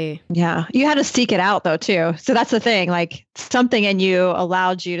 Absolutely. Yeah. You had to seek it out though, too. So that's the thing, like something in you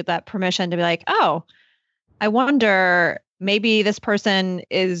allowed you that permission to be like, oh, I wonder, maybe this person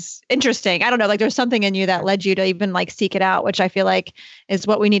is interesting. I don't know. Like there's something in you that led you to even like seek it out, which I feel like is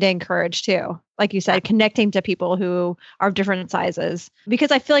what we need to encourage too. Like you said, connecting to people who are of different sizes,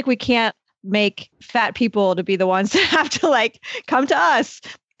 because I feel like we can't make fat people to be the ones that have to like come to us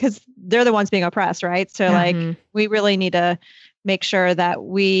because they're the ones being oppressed. Right. So like we really need to make sure that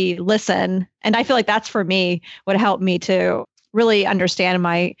we listen. And I feel like that's for me, what helped me to really understand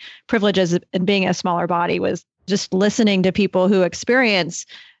my privileges in being a smaller body was just listening to people who experience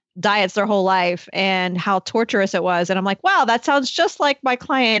diets their whole life and how torturous it was. And I'm like, wow, that sounds just like my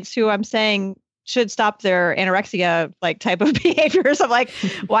clients who I'm saying should stop their anorexia like type of behaviors. I'm like,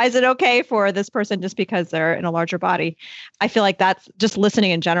 why is it okay for this person just because they're in a larger body? I feel like that's just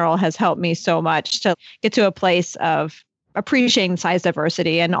listening in general has helped me so much to get to a place of appreciating size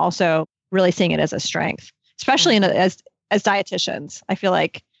diversity and also really seeing it as a strength, especially as dietitians. I feel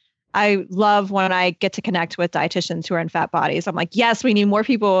like I love when I get to connect with dietitians who are in fat bodies. I'm like, yes, we need more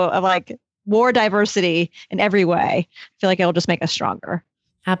people of like more diversity in every way. I feel like it'll just make us stronger.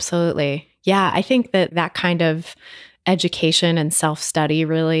 Absolutely. Yeah. I think that kind of education and self-study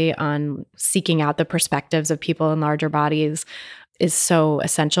really on seeking out the perspectives of people in larger bodies is so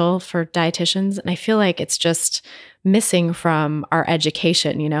essential for dietitians. And I feel like it's just missing from our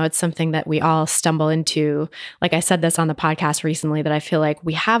education. It's something that we all stumble into. Like I said this on the podcast recently, that I feel like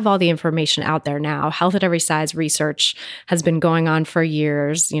we have all the information out there now. Health at Every Size research has been going on for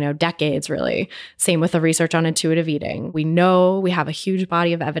years, decades really. Same with the research on intuitive eating. We know we have a huge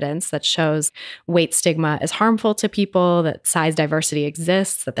body of evidence that shows weight stigma is harmful to people, that size diversity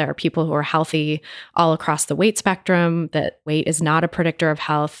exists, that there are people who are healthy all across the weight spectrum, that weight is not a predictor of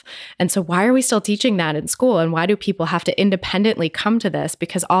health. And so why are we still teaching that in school? And why do people have to independently come to this?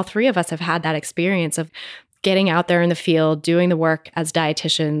 Because all three of us have had that experience of getting out there in the field, doing the work as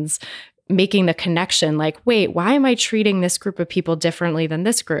dietitians, making the connection like, wait, why am I treating this group of people differently than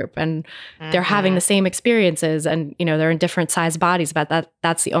this group? And they're having the same experiences and, they're in different size bodies, but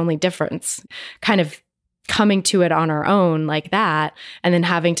that's the only difference. Kind of coming to it on our own like that, and then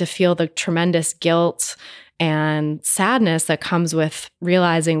having to feel the tremendous guilt and sadness that comes with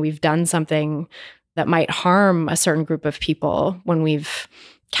realizing we've done something that might harm a certain group of people when we've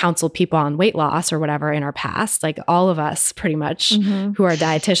counseled people on weight loss or whatever in our past. Like all of us pretty much who are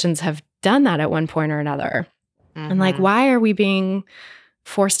dietitians have done that at one point or another. And like, why are we being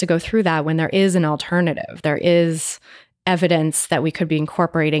forced to go through that when there is an alternative? There is evidence that we could be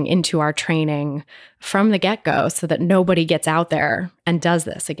incorporating into our training from the get-go so that nobody gets out there and does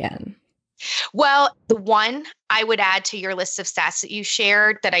this again. Well, the one I would add to your list of stats that you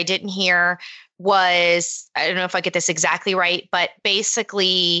shared that I didn't hear was, I don't know if I get this exactly right, but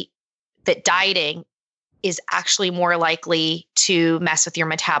basically that dieting is actually more likely to mess with your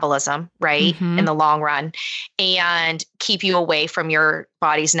metabolism, right? In the long run, and keep you away from your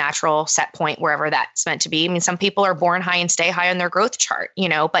body's natural set point, wherever that's meant to be. I mean, some people are born high and stay high on their growth chart,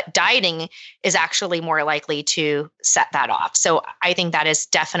 but dieting is actually more likely to set that off. So I think that is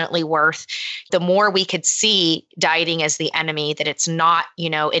definitely worth, the more we could see dieting as the enemy, that it's not,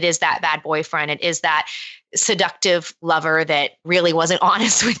 it is that bad boyfriend. It is that seductive lover that really wasn't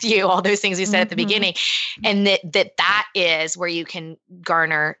honest with you, all those things you said at the beginning. And that is where you can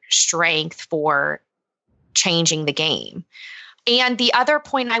garner strength for changing the game. And the other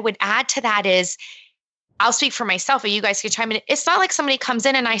point I would add to that is, I'll speak for myself, but you guys can chime in. It's not like somebody comes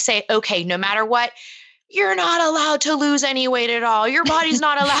in and I say, okay, no matter what, you're not allowed to lose any weight at all. Your body's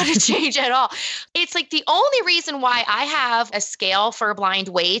not allowed to change at all. It's like the only reason why I have a scale for blind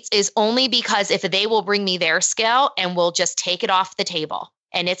weights is only because if they will bring me their scale and we'll just take it off the table.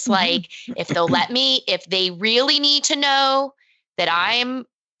 And it's like, if they'll let me, if they really need to know that I'm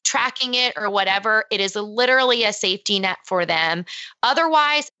tracking it or whatever, it is literally a safety net for them.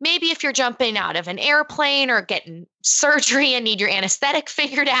 Otherwise, maybe if you're jumping out of an airplane or getting surgery and need your anesthetic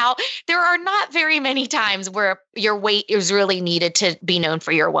figured out, there are not very many times where your weight is really needed to be known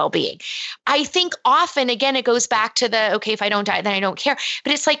for your well-being. I think often, again, it goes back to the, okay, if I don't diet, then I don't care.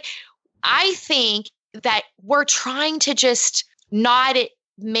 But it's like, I think that we're trying to just not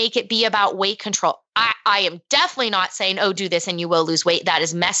make it be about weight control. I am definitely not saying, oh, do this and you will lose weight. That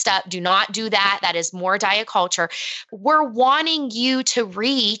is messed up. Do not do that. That is more diet culture. We're wanting you to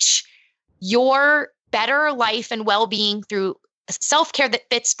reach your better life and well-being through self-care that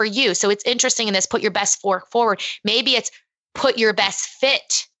fits for you. So it's interesting in this, put your best forward. Maybe it's put your best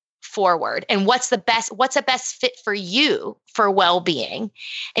fit forward. And what's the best fit for you for well-being?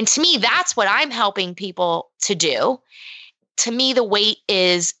 And to me, that's what I'm helping people to do. To me, the weight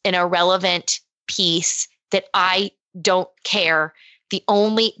is an irrelevant piece that I don't care.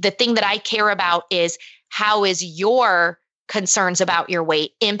 The thing that I care about is, how is your concerns about your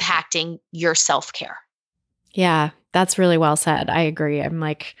weight impacting your self-care? Yeah, that's really well said. I agree.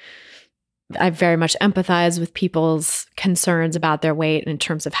 I very much empathize with people's concerns about their weight in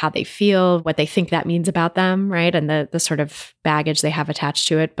terms of how they feel, what they think that means about them, right? And the sort of baggage they have attached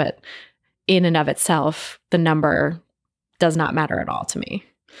to it. But in and of itself, the number does not matter at all to me.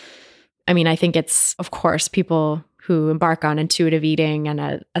 I mean, I think it's, of course, people who embark on intuitive eating and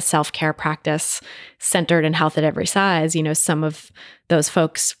a self-care practice centered in health at every size. Some of those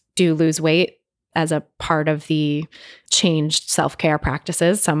folks do lose weight as a part of the changed self-care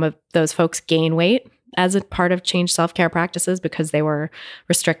practices. Some of those folks gain weight as a part of changed self-care practices because they were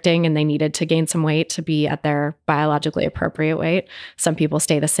restricting and they needed to gain some weight to be at their biologically appropriate weight. Some people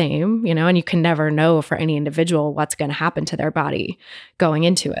stay the same, and you can never know for any individual what's going to happen to their body going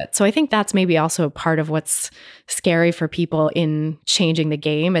into it. So I think that's maybe also part of what's scary for people in changing the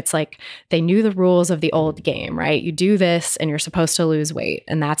game. It's like they knew the rules of the old game, right? You do this and you're supposed to lose weight,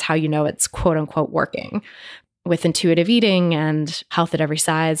 and that's how you know it's quote unquote working. With intuitive eating and health at every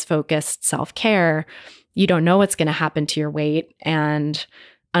size focused self-care, you don't know what's going to happen to your weight. And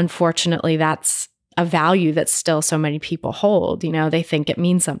unfortunately, that's a value that still so many people hold. They think it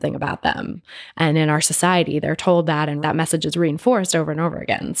means something about them. And in our society, they're told that, and that message is reinforced over and over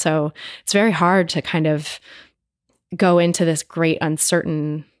again. So it's very hard to kind of go into this great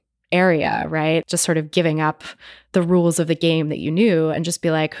uncertain area, right? Just sort of giving up the rules of the game that you knew and just be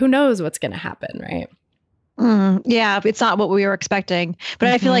like, who knows what's going to happen, right? Yeah, it's not what we were expecting. But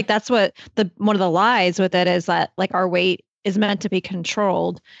I feel like that's what one of the lies with it is, that like our weight is meant to be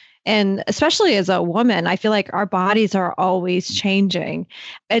controlled. And especially as a woman, I feel like our bodies are always changing.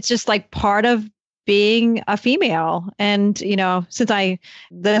 It's just like part of being a female. And, since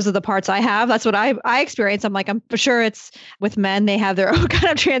those are the parts I have, that's what I experience. I'm sure it's with men, they have their own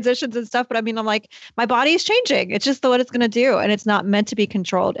kind of transitions and stuff. But I'm like, my body is changing. It's just what it's going to do. And it's not meant to be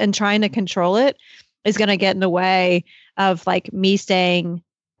controlled. And trying to control it is going to get in the way of like me staying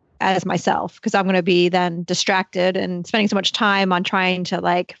as myself, because I'm going to be then distracted and spending so much time on trying to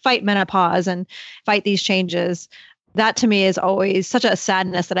like fight menopause and fight these changes. That to me is always such a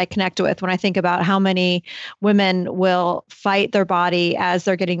sadness that I connect with when I think about how many women will fight their body as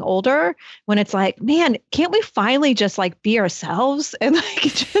they're getting older, when it's like, man, can't we finally just like be ourselves and like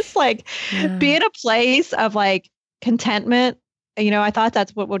just like be in a place of like contentment? I thought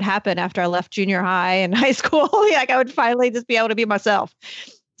that's what would happen after I left junior high and high school. Like I would finally just be able to be myself.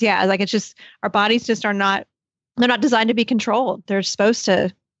 Yeah. Like it's just, our bodies just they're not designed to be controlled. They're supposed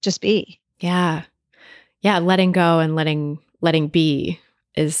to just be. Yeah. Yeah. Letting go and letting be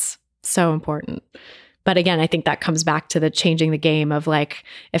is so important. But again, I think that comes back to the changing the game of like,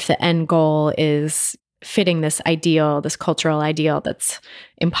 if the end goal is fitting this ideal, this cultural ideal that's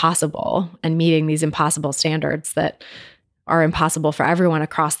impossible and meeting these impossible standards that are impossible for everyone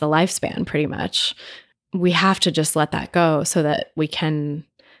across the lifespan, pretty much, we have to just let that go so that we can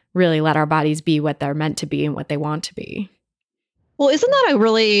really let our bodies be what they're meant to be and what they want to be. Well, isn't that a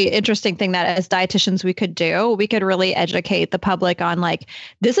really interesting thing that as dietitians we could do? We could really educate the public on like,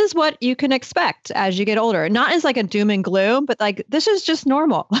 this is what you can expect as you get older. Not as like a doom and gloom, but like, this is just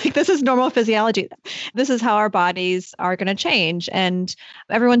normal. Like, this is normal physiology. This is how our bodies are going to change. And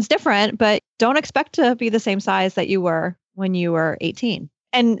everyone's different, but don't expect to be the same size that you were when you were 18.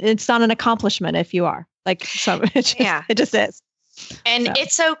 And it's not an accomplishment if you are. Like, so it just is. And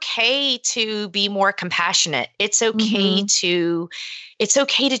it's okay to be more compassionate. It's okay to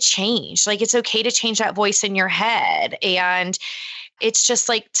change. Like, it's okay to change that voice in your head. And it's just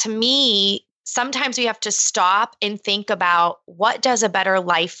like, to me, sometimes we have to stop and think about, what does a better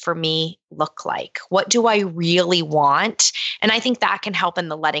life for me look like? What do I really want? And I think that can help in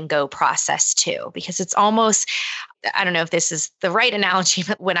the letting go process too, because it's almost, I don't know if this is the right analogy,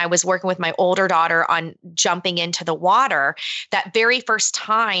 but when I was working with my older daughter on jumping into the water, that very first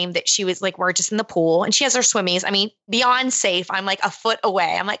time that she was like, we're just in the pool and she has her swimmies. I mean, beyond safe. I'm like a foot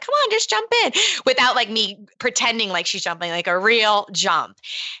away. I'm like, come on, just jump in, without like me pretending like she's jumping, like a real jump.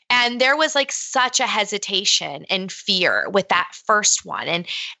 And there was like such a hesitation and fear with that first one.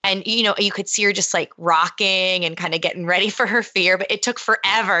 And you know, you could see her just like rocking and kind of getting ready for her fear, but it took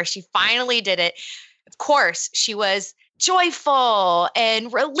forever. She finally did it. Of course, she was joyful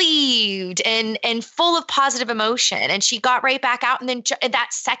and relieved and full of positive emotion. And she got right back out. And then that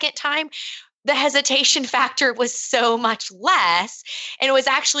second time, the hesitation factor was so much less. And it was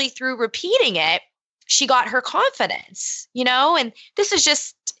actually through repeating it, she got her confidence, you know? And this is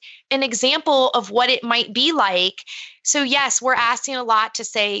just an example of what it might be like. So yes, we're asking a lot to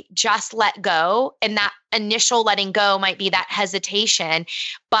say, just let go. And that initial letting go might be that hesitation,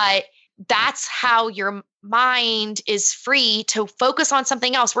 but that's how your mind is free to focus on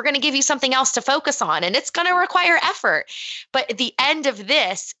something else. We're going to give you something else to focus on, and it's going to require effort. But at the end of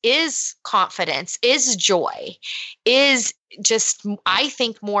this is confidence, is joy, is just, I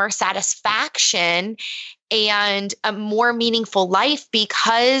think, more satisfaction and a more meaningful life,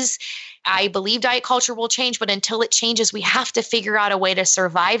 because I believe diet culture will change, but until it changes, we have to figure out a way to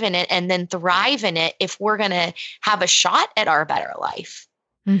survive in it and then thrive in it if we're going to have a shot at our better life.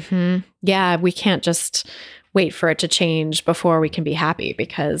 Mm-hmm. Yeah, we can't just wait for it to change before we can be happy,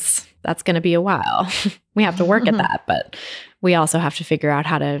 because that's going to be a while. We have to work at that, but we also have to figure out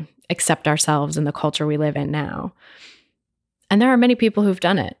how to accept ourselves in the culture we live in now. And there are many people who've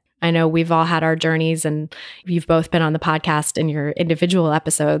done it. I know we've all had our journeys, and you've both been on the podcast in your individual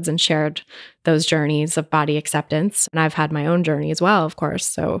episodes and shared those journeys of body acceptance. And I've had my own journey as well, of course.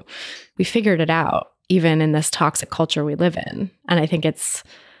 So we figured it out, even in this toxic culture we live in. And I think it's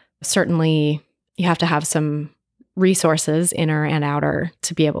certainly, you have to have some resources, inner and outer,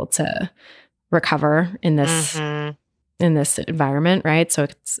 to be able to recover in this in this environment, right? So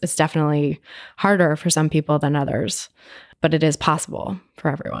it's definitely harder for some people than others, but it is possible for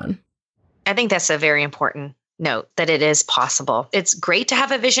everyone. I think that's a very important note, that it is possible. It's great to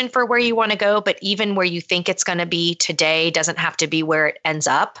have a vision for where you want to go, but even where you think it's going to be today doesn't have to be where it ends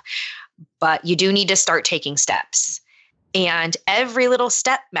up. But you do need to start taking steps, and every little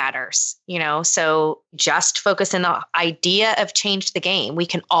step matters, you know? So just focus on the idea of change the game. We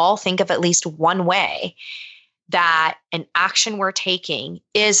can all think of at least one way that an action we're taking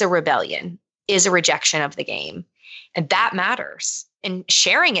is a rebellion, is a rejection of the game. And that matters. And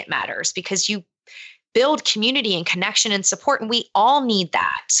sharing it matters, because you build community and connection and support. And we all need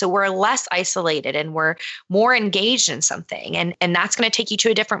that. So we're less isolated and we're more engaged in something. And that's going to take you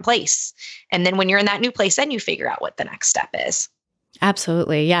to a different place. And then when you're in that new place, then you figure out what the next step is.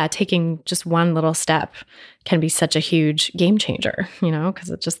 Absolutely. Yeah. Taking just one little step can be such a huge game changer, you know, because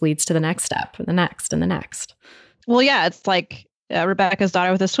it just leads to the next step and the next and the next. Well, yeah, it's like Rebecca's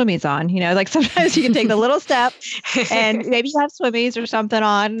daughter with the swimmies on, you know, like sometimes you can take the little step and maybe you have swimmies or something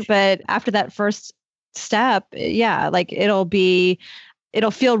on, but after that first step, yeah, like it'll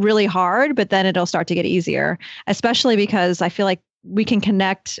feel really hard, but then it'll start to get easier, especially because I feel like we can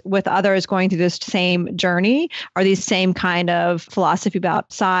connect with others going through this same journey or these same kind of philosophy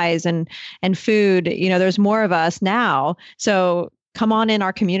about size and food. You know, there's more of us now. So come on in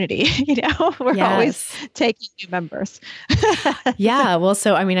our community. We're always taking new members. Yeah. Well,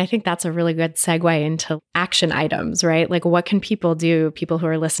 so, I mean, I think that's a really good segue into action items, right? Like, what can people do, people who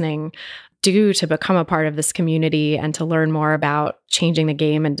are listening, do to become a part of this community and to learn more about changing the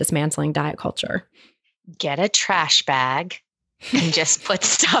game and dismantling diet culture? Get a trash bag and just put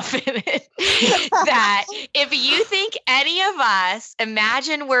stuff in it that if you think any of us,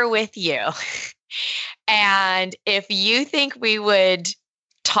 imagine we're with you. And if you think we would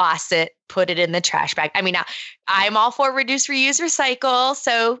toss it, put it in the trash bag. I mean, I'm all for reduce, reuse, recycle.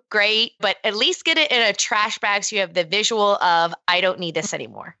 So great. But at least get it in a trash bag so you have the visual of, I don't need this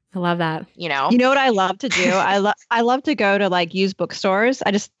anymore. I love that. You know what I love to do? I love to go to like used bookstores.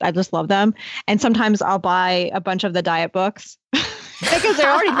 I just love them. And sometimes I'll buy a bunch of the diet books because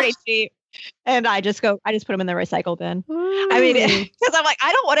they're already pretty cheap. And I just put them in the recycle bin. Ooh. I mean, because I'm like,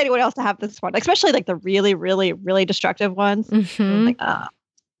 I don't want anyone else to have this one, especially like the really, really, really destructive ones. Mm-hmm. Like,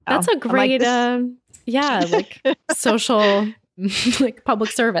 that's a great, like social, like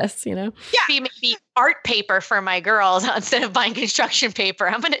public service, Yeah. Maybe art paper for my girls instead of buying construction paper.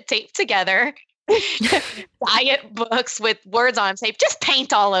 I'm going to tape together diet books with words on tape. Just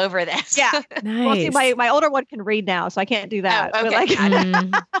paint all over this. Yeah. Nice. Well, see, my older one can read now, so I can't do that. Oh, okay. But like, I'm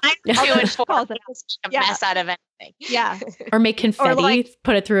doing a mess out of anything. Yeah. Or make confetti,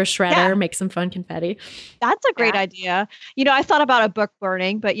 put it through a shredder, make some fun confetti. That's a great idea. I thought about a book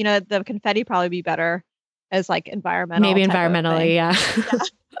burning, but the confetti probably be better as like environmental. Maybe environmentally, yeah.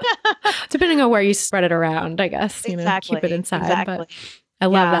 Depending on where you spread it around, I guess. Exactly. Keep it inside. Exactly. But I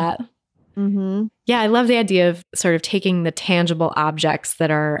love that. Mm-hmm. Yeah, I love the idea of sort of taking the tangible objects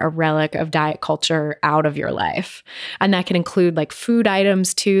that are a relic of diet culture out of your life. And that can include like food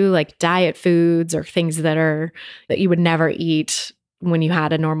items too, like diet foods or things that you would never eat when you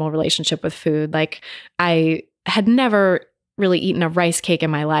had a normal relationship with food. Like I had never really eaten a rice cake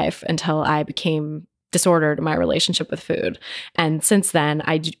in my life until I became disordered in my relationship with food. And since then,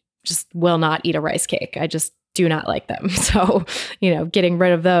 I just will not eat a rice cake. I just do not like them. So, getting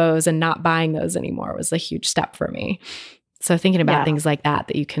rid of those and not buying those anymore was a huge step for me. So thinking about things like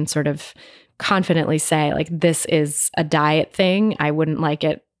that you can sort of confidently say, like, this is a diet thing. I wouldn't like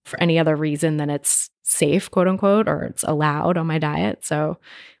it for any other reason than it's safe, quote unquote, or it's allowed on my diet. So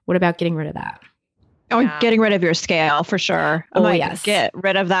what about getting rid of that? Oh, getting rid of your scale for sure. Yes. Get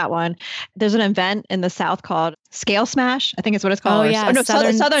rid of that one. There's an event in the South called Scale Smash. I think it's what it's called. Oh yeah,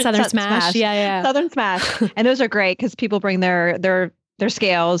 Southern Smash. Yeah. Southern Smash. And those are great because people bring their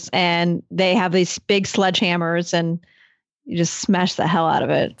scales and they have these big sledgehammers and you just smash the hell out of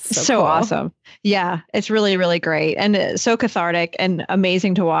it. It's so cool. Awesome. Yeah, it's really, really great. And it's so cathartic and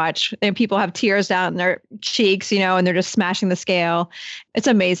amazing to watch. And people have tears down their cheeks, and they're just smashing the scale. It's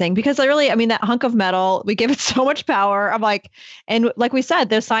amazing because that hunk of metal, we give it so much power. I'm like, and like we said,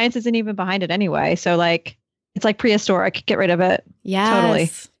 the science isn't even behind it anyway. So like, it's like prehistoric. Get rid of it. Yeah. Totally.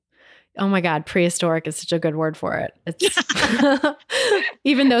 Oh my God, prehistoric is such a good word for it. It's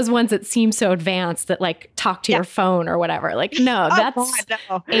even those ones that seem so advanced that like talk to your phone or whatever. Like, no, that's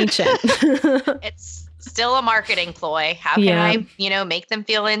ancient. It's still a marketing ploy. How can I, make them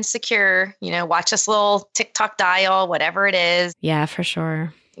feel insecure? Watch this little TikTok dial, whatever it is. Yeah, for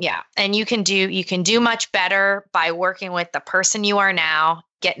sure. Yeah. And you can do much better by working with the person you are now,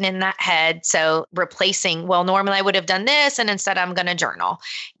 getting in that head. So replacing, well, normally I would have done this and instead I'm going to journal.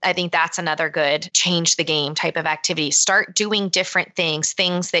 I think that's another good change the game type of activity. Start doing different things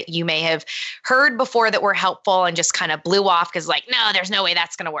that you may have heard before that were helpful and just kind of blew off because like, no, there's no way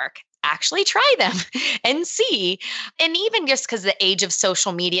that's going to work. Actually try them and see. And even just because the age of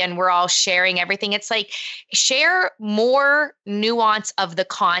social media and we're all sharing everything, it's like share more nuance of the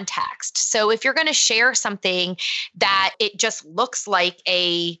context. So if you're going to share something that it just looks like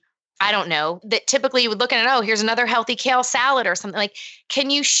that typically you would look at it, oh, here's another healthy kale salad or something, like,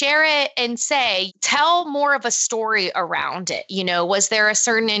 can you share it and tell more of a story around it? Was there a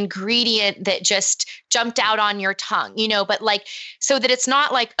certain ingredient that just jumped out on your tongue, but like, so that it's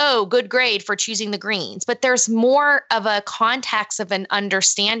not like, oh, good grade for choosing the greens, but there's more of a context of an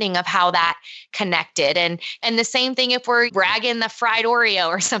understanding of how that connected. And the same thing if we're bragging the fried Oreo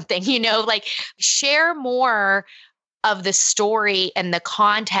or something, like share more of the story and the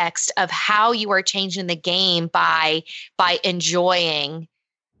context of how you are changing the game by enjoying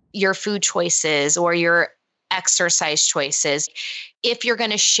your food choices or your exercise choices. If you're going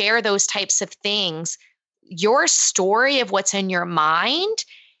to share those types of things, your story of what's in your mind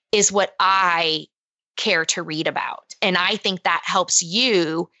is what I care to read about. And I think that helps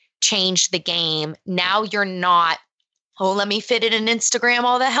you change the game. Now you're not oh, let me fit in an Instagram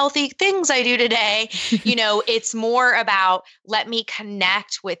all the healthy things I do today. It's more about let me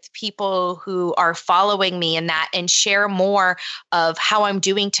connect with people who are following me in that and share more of how I'm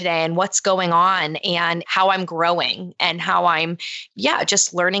doing today and what's going on and how I'm growing and how I'm,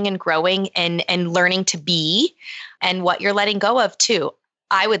 just learning and growing and learning to be and what you're letting go of too.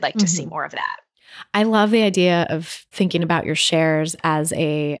 I would like to see more of that. I love the idea of thinking about your shares as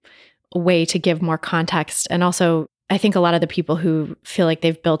a way to give more context. And also, I think a lot of the people who feel like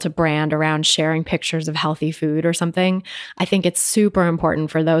they've built a brand around sharing pictures of healthy food or something, I think it's super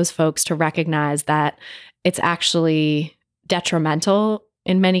important for those folks to recognize that it's actually detrimental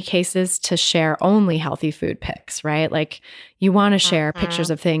in many cases to share only healthy food pics, right? Like you want to share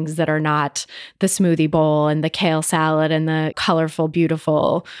pictures of things that are not the smoothie bowl and the kale salad and the colorful,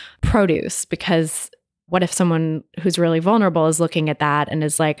 beautiful produce, because what if someone who's really vulnerable is looking at that and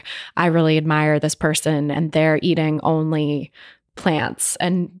is like, I really admire this person and they're eating only plants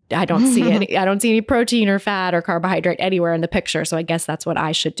and I don't see any protein or fat or carbohydrate anywhere in the picture. So I guess that's what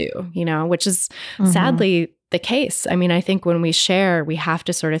I should do, which is sadly the case. I mean, I think when we share, we have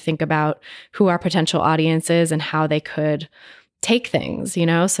to sort of think about who our potential audience is and how they could take things,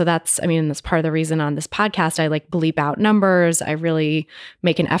 So that's part of the reason on this podcast, I like bleep out numbers. I really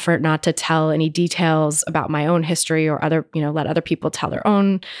make an effort not to tell any details about my own history or other, let other people tell their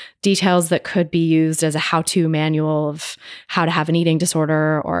own details that could be used as a how-to manual of how to have an eating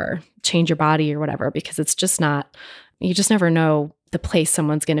disorder or change your body or whatever, because it's just not, you just never know the place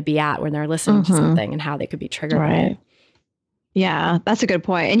someone's going to be at when they're listening to something and how they could be triggered by it. Yeah, that's a good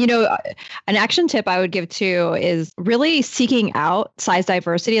point. And, an action tip I would give too is really seeking out size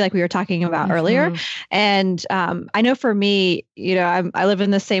diversity, like we were talking about earlier. And I know for me, I live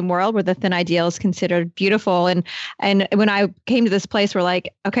in the same world where the thin ideal is considered beautiful. And when I came to this place where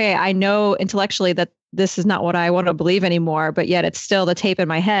like, okay, I know intellectually that this is not what I want to believe anymore, but yet it's still the tape in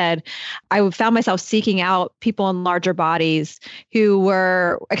my head. I found myself seeking out people in larger bodies who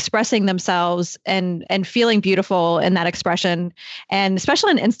were expressing themselves and feeling beautiful in that expression. And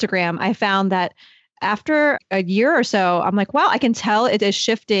especially on Instagram, I found that after a year or so, I'm like, wow, I can tell it is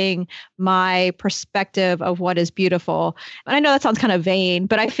shifting my perspective of what is beautiful. And I know that sounds kind of vain,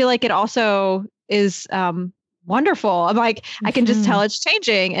 but I feel like it also is wonderful. I'm like, I can just tell it's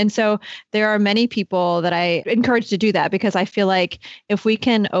changing. And so there are many people that I encourage to do that, because I feel like if we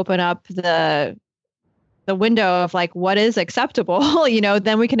can open up the window of like what is acceptable,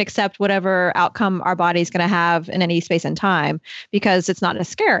 then we can accept whatever outcome our body's going to have in any space and time, because it's not as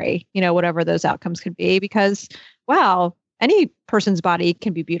scary, whatever those outcomes could be, because wow, any person's body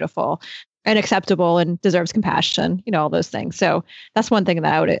can be beautiful and acceptable and deserves compassion, all those things. So that's one thing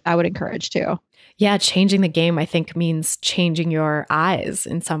that I would encourage too. Yeah, changing the game, I think, means changing your eyes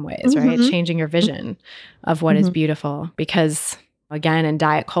in some ways, right? Changing your vision of what is beautiful. Because again, in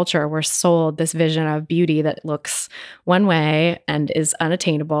diet culture, we're sold this vision of beauty that looks one way and is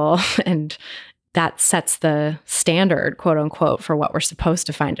unattainable. And that sets the standard, quote unquote, for what we're supposed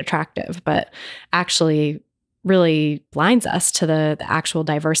to find attractive, but actually really blinds us to the actual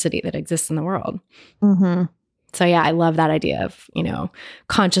diversity that exists in the world. So yeah, I love that idea of,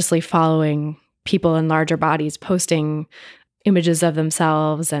 consciously following people in larger bodies posting images of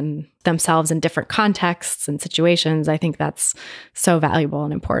themselves and themselves in different contexts and situations. I think that's so valuable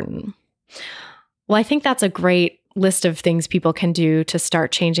and important. Well, I think that's a great list of things people can do to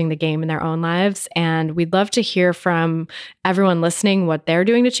start changing the game in their own lives. And we'd love to hear from everyone listening what they're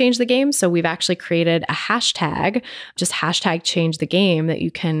doing to change the game. So we've actually created a hashtag, just hashtag change the game, that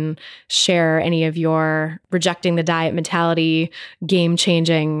you can share any of your rejecting the diet mentality, game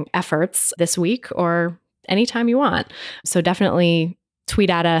changing efforts this week or anytime you want. So definitely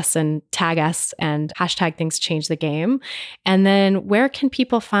tweet at us and tag us and hashtag things change the game. And then where can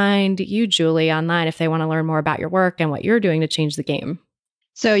people find you, Julie, online if they want to learn more about your work and what you're doing to change the game?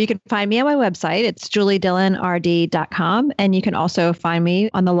 So you can find me on my website. It's juliedillonrd.com. And you can also find me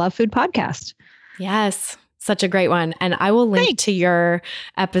on the Love Food podcast. Yes. Such a great one. And I will link to your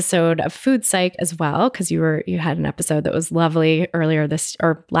episode of Food Psych as well, because you had an episode that was lovely earlier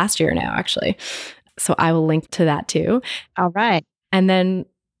last year now, actually. So I will link to that too. All right. And then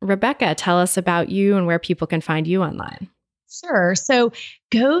Rebecca, tell us about you and where people can find you online. Sure. So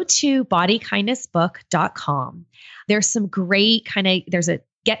go to bodykindnessbook.com. There's some great there's a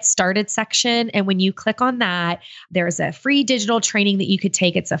get started section. And when you click on that, there's a free digital training that you could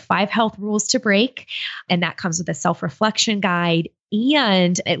take. It's a 5 health rules to break. And that comes with a self-reflection guide.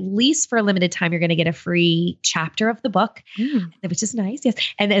 And at least for a limited time, you're going to get a free chapter of the book, which is nice. Yes.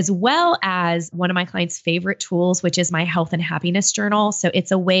 And as well as one of my clients' favorite tools, which is my health and happiness journal. So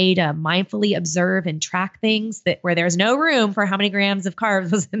it's a way to mindfully observe and track things that where there's no room for how many grams of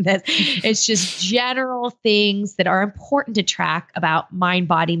carbs was in this. It's just general things that are important to track about mind,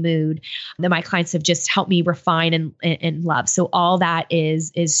 body, mood that my clients have just helped me refine and love. So all that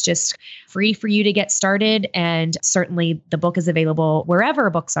is just free for you to get started. And certainly the book is available wherever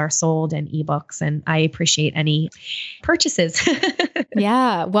books are sold and ebooks. And I appreciate any purchases.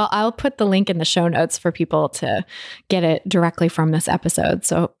 Yeah. Well, I'll put the link in the show notes for people to get it directly from this episode.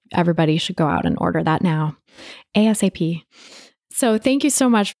 So everybody should go out and order that now. ASAP. So thank you so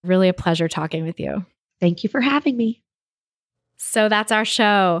much. Really a pleasure talking with you. Thank you for having me. So that's our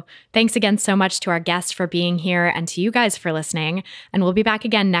show. Thanks again so much to our guests for being here and to you guys for listening. And we'll be back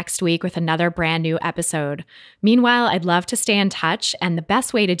again next week with another brand new episode. Meanwhile, I'd love to stay in touch. And the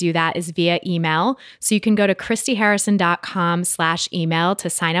best way to do that is via email. So you can go to christyharrison.com/email to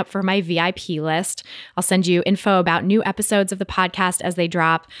sign up for my VIP list. I'll send you info about new episodes of the podcast as they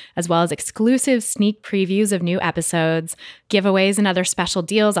drop, as well as exclusive sneak previews of new episodes, giveaways and other special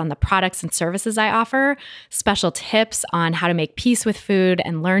deals on the products and services I offer, special tips on how to make peace with food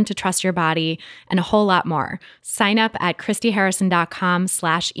and learn to trust your body, and a whole lot more. Sign up at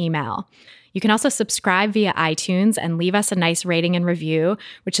christyharrison.com/email. You can also subscribe via iTunes and leave us a nice rating and review,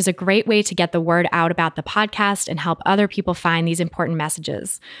 which is a great way to get the word out about the podcast and help other people find these important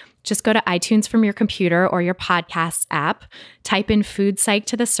messages. Just go to iTunes from your computer or your podcasts app, type in Food Psych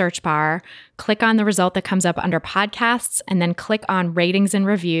to the search bar, click on the result that comes up under podcasts, and then click on ratings and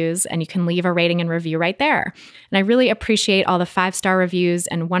reviews, and you can leave a rating and review right there. And I really appreciate all the 5-star reviews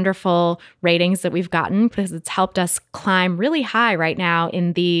and wonderful ratings that we've gotten because it's helped us climb really high right now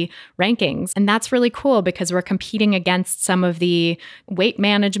in the rankings. And that's really cool because we're competing against some of the weight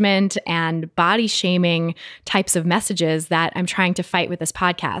management and body shaming types of messages that I'm trying to fight with this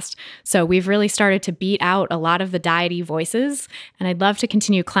podcast. So we've really started to beat out a lot of the diety voices, and I'd love to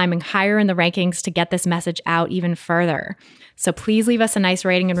continue climbing higher in the rankings to get this message out even further. So please leave us a nice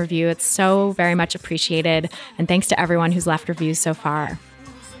rating and review. It's so very much appreciated, and thanks to everyone who's left reviews so far.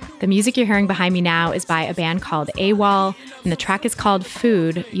 The music you're hearing behind me now is by a band called AWOL, and the track is called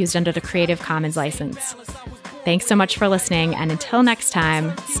Food, used under the Creative Commons license. Thanks so much for listening, and until next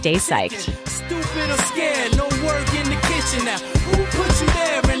time, stay psyched. Stupid or scared, no work in the kitchen now. Who put you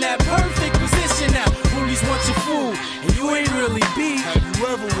there in that perfect position now? Bullies want your food, and you ain't really beat. Have you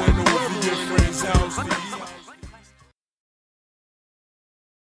ever went over your friend's house?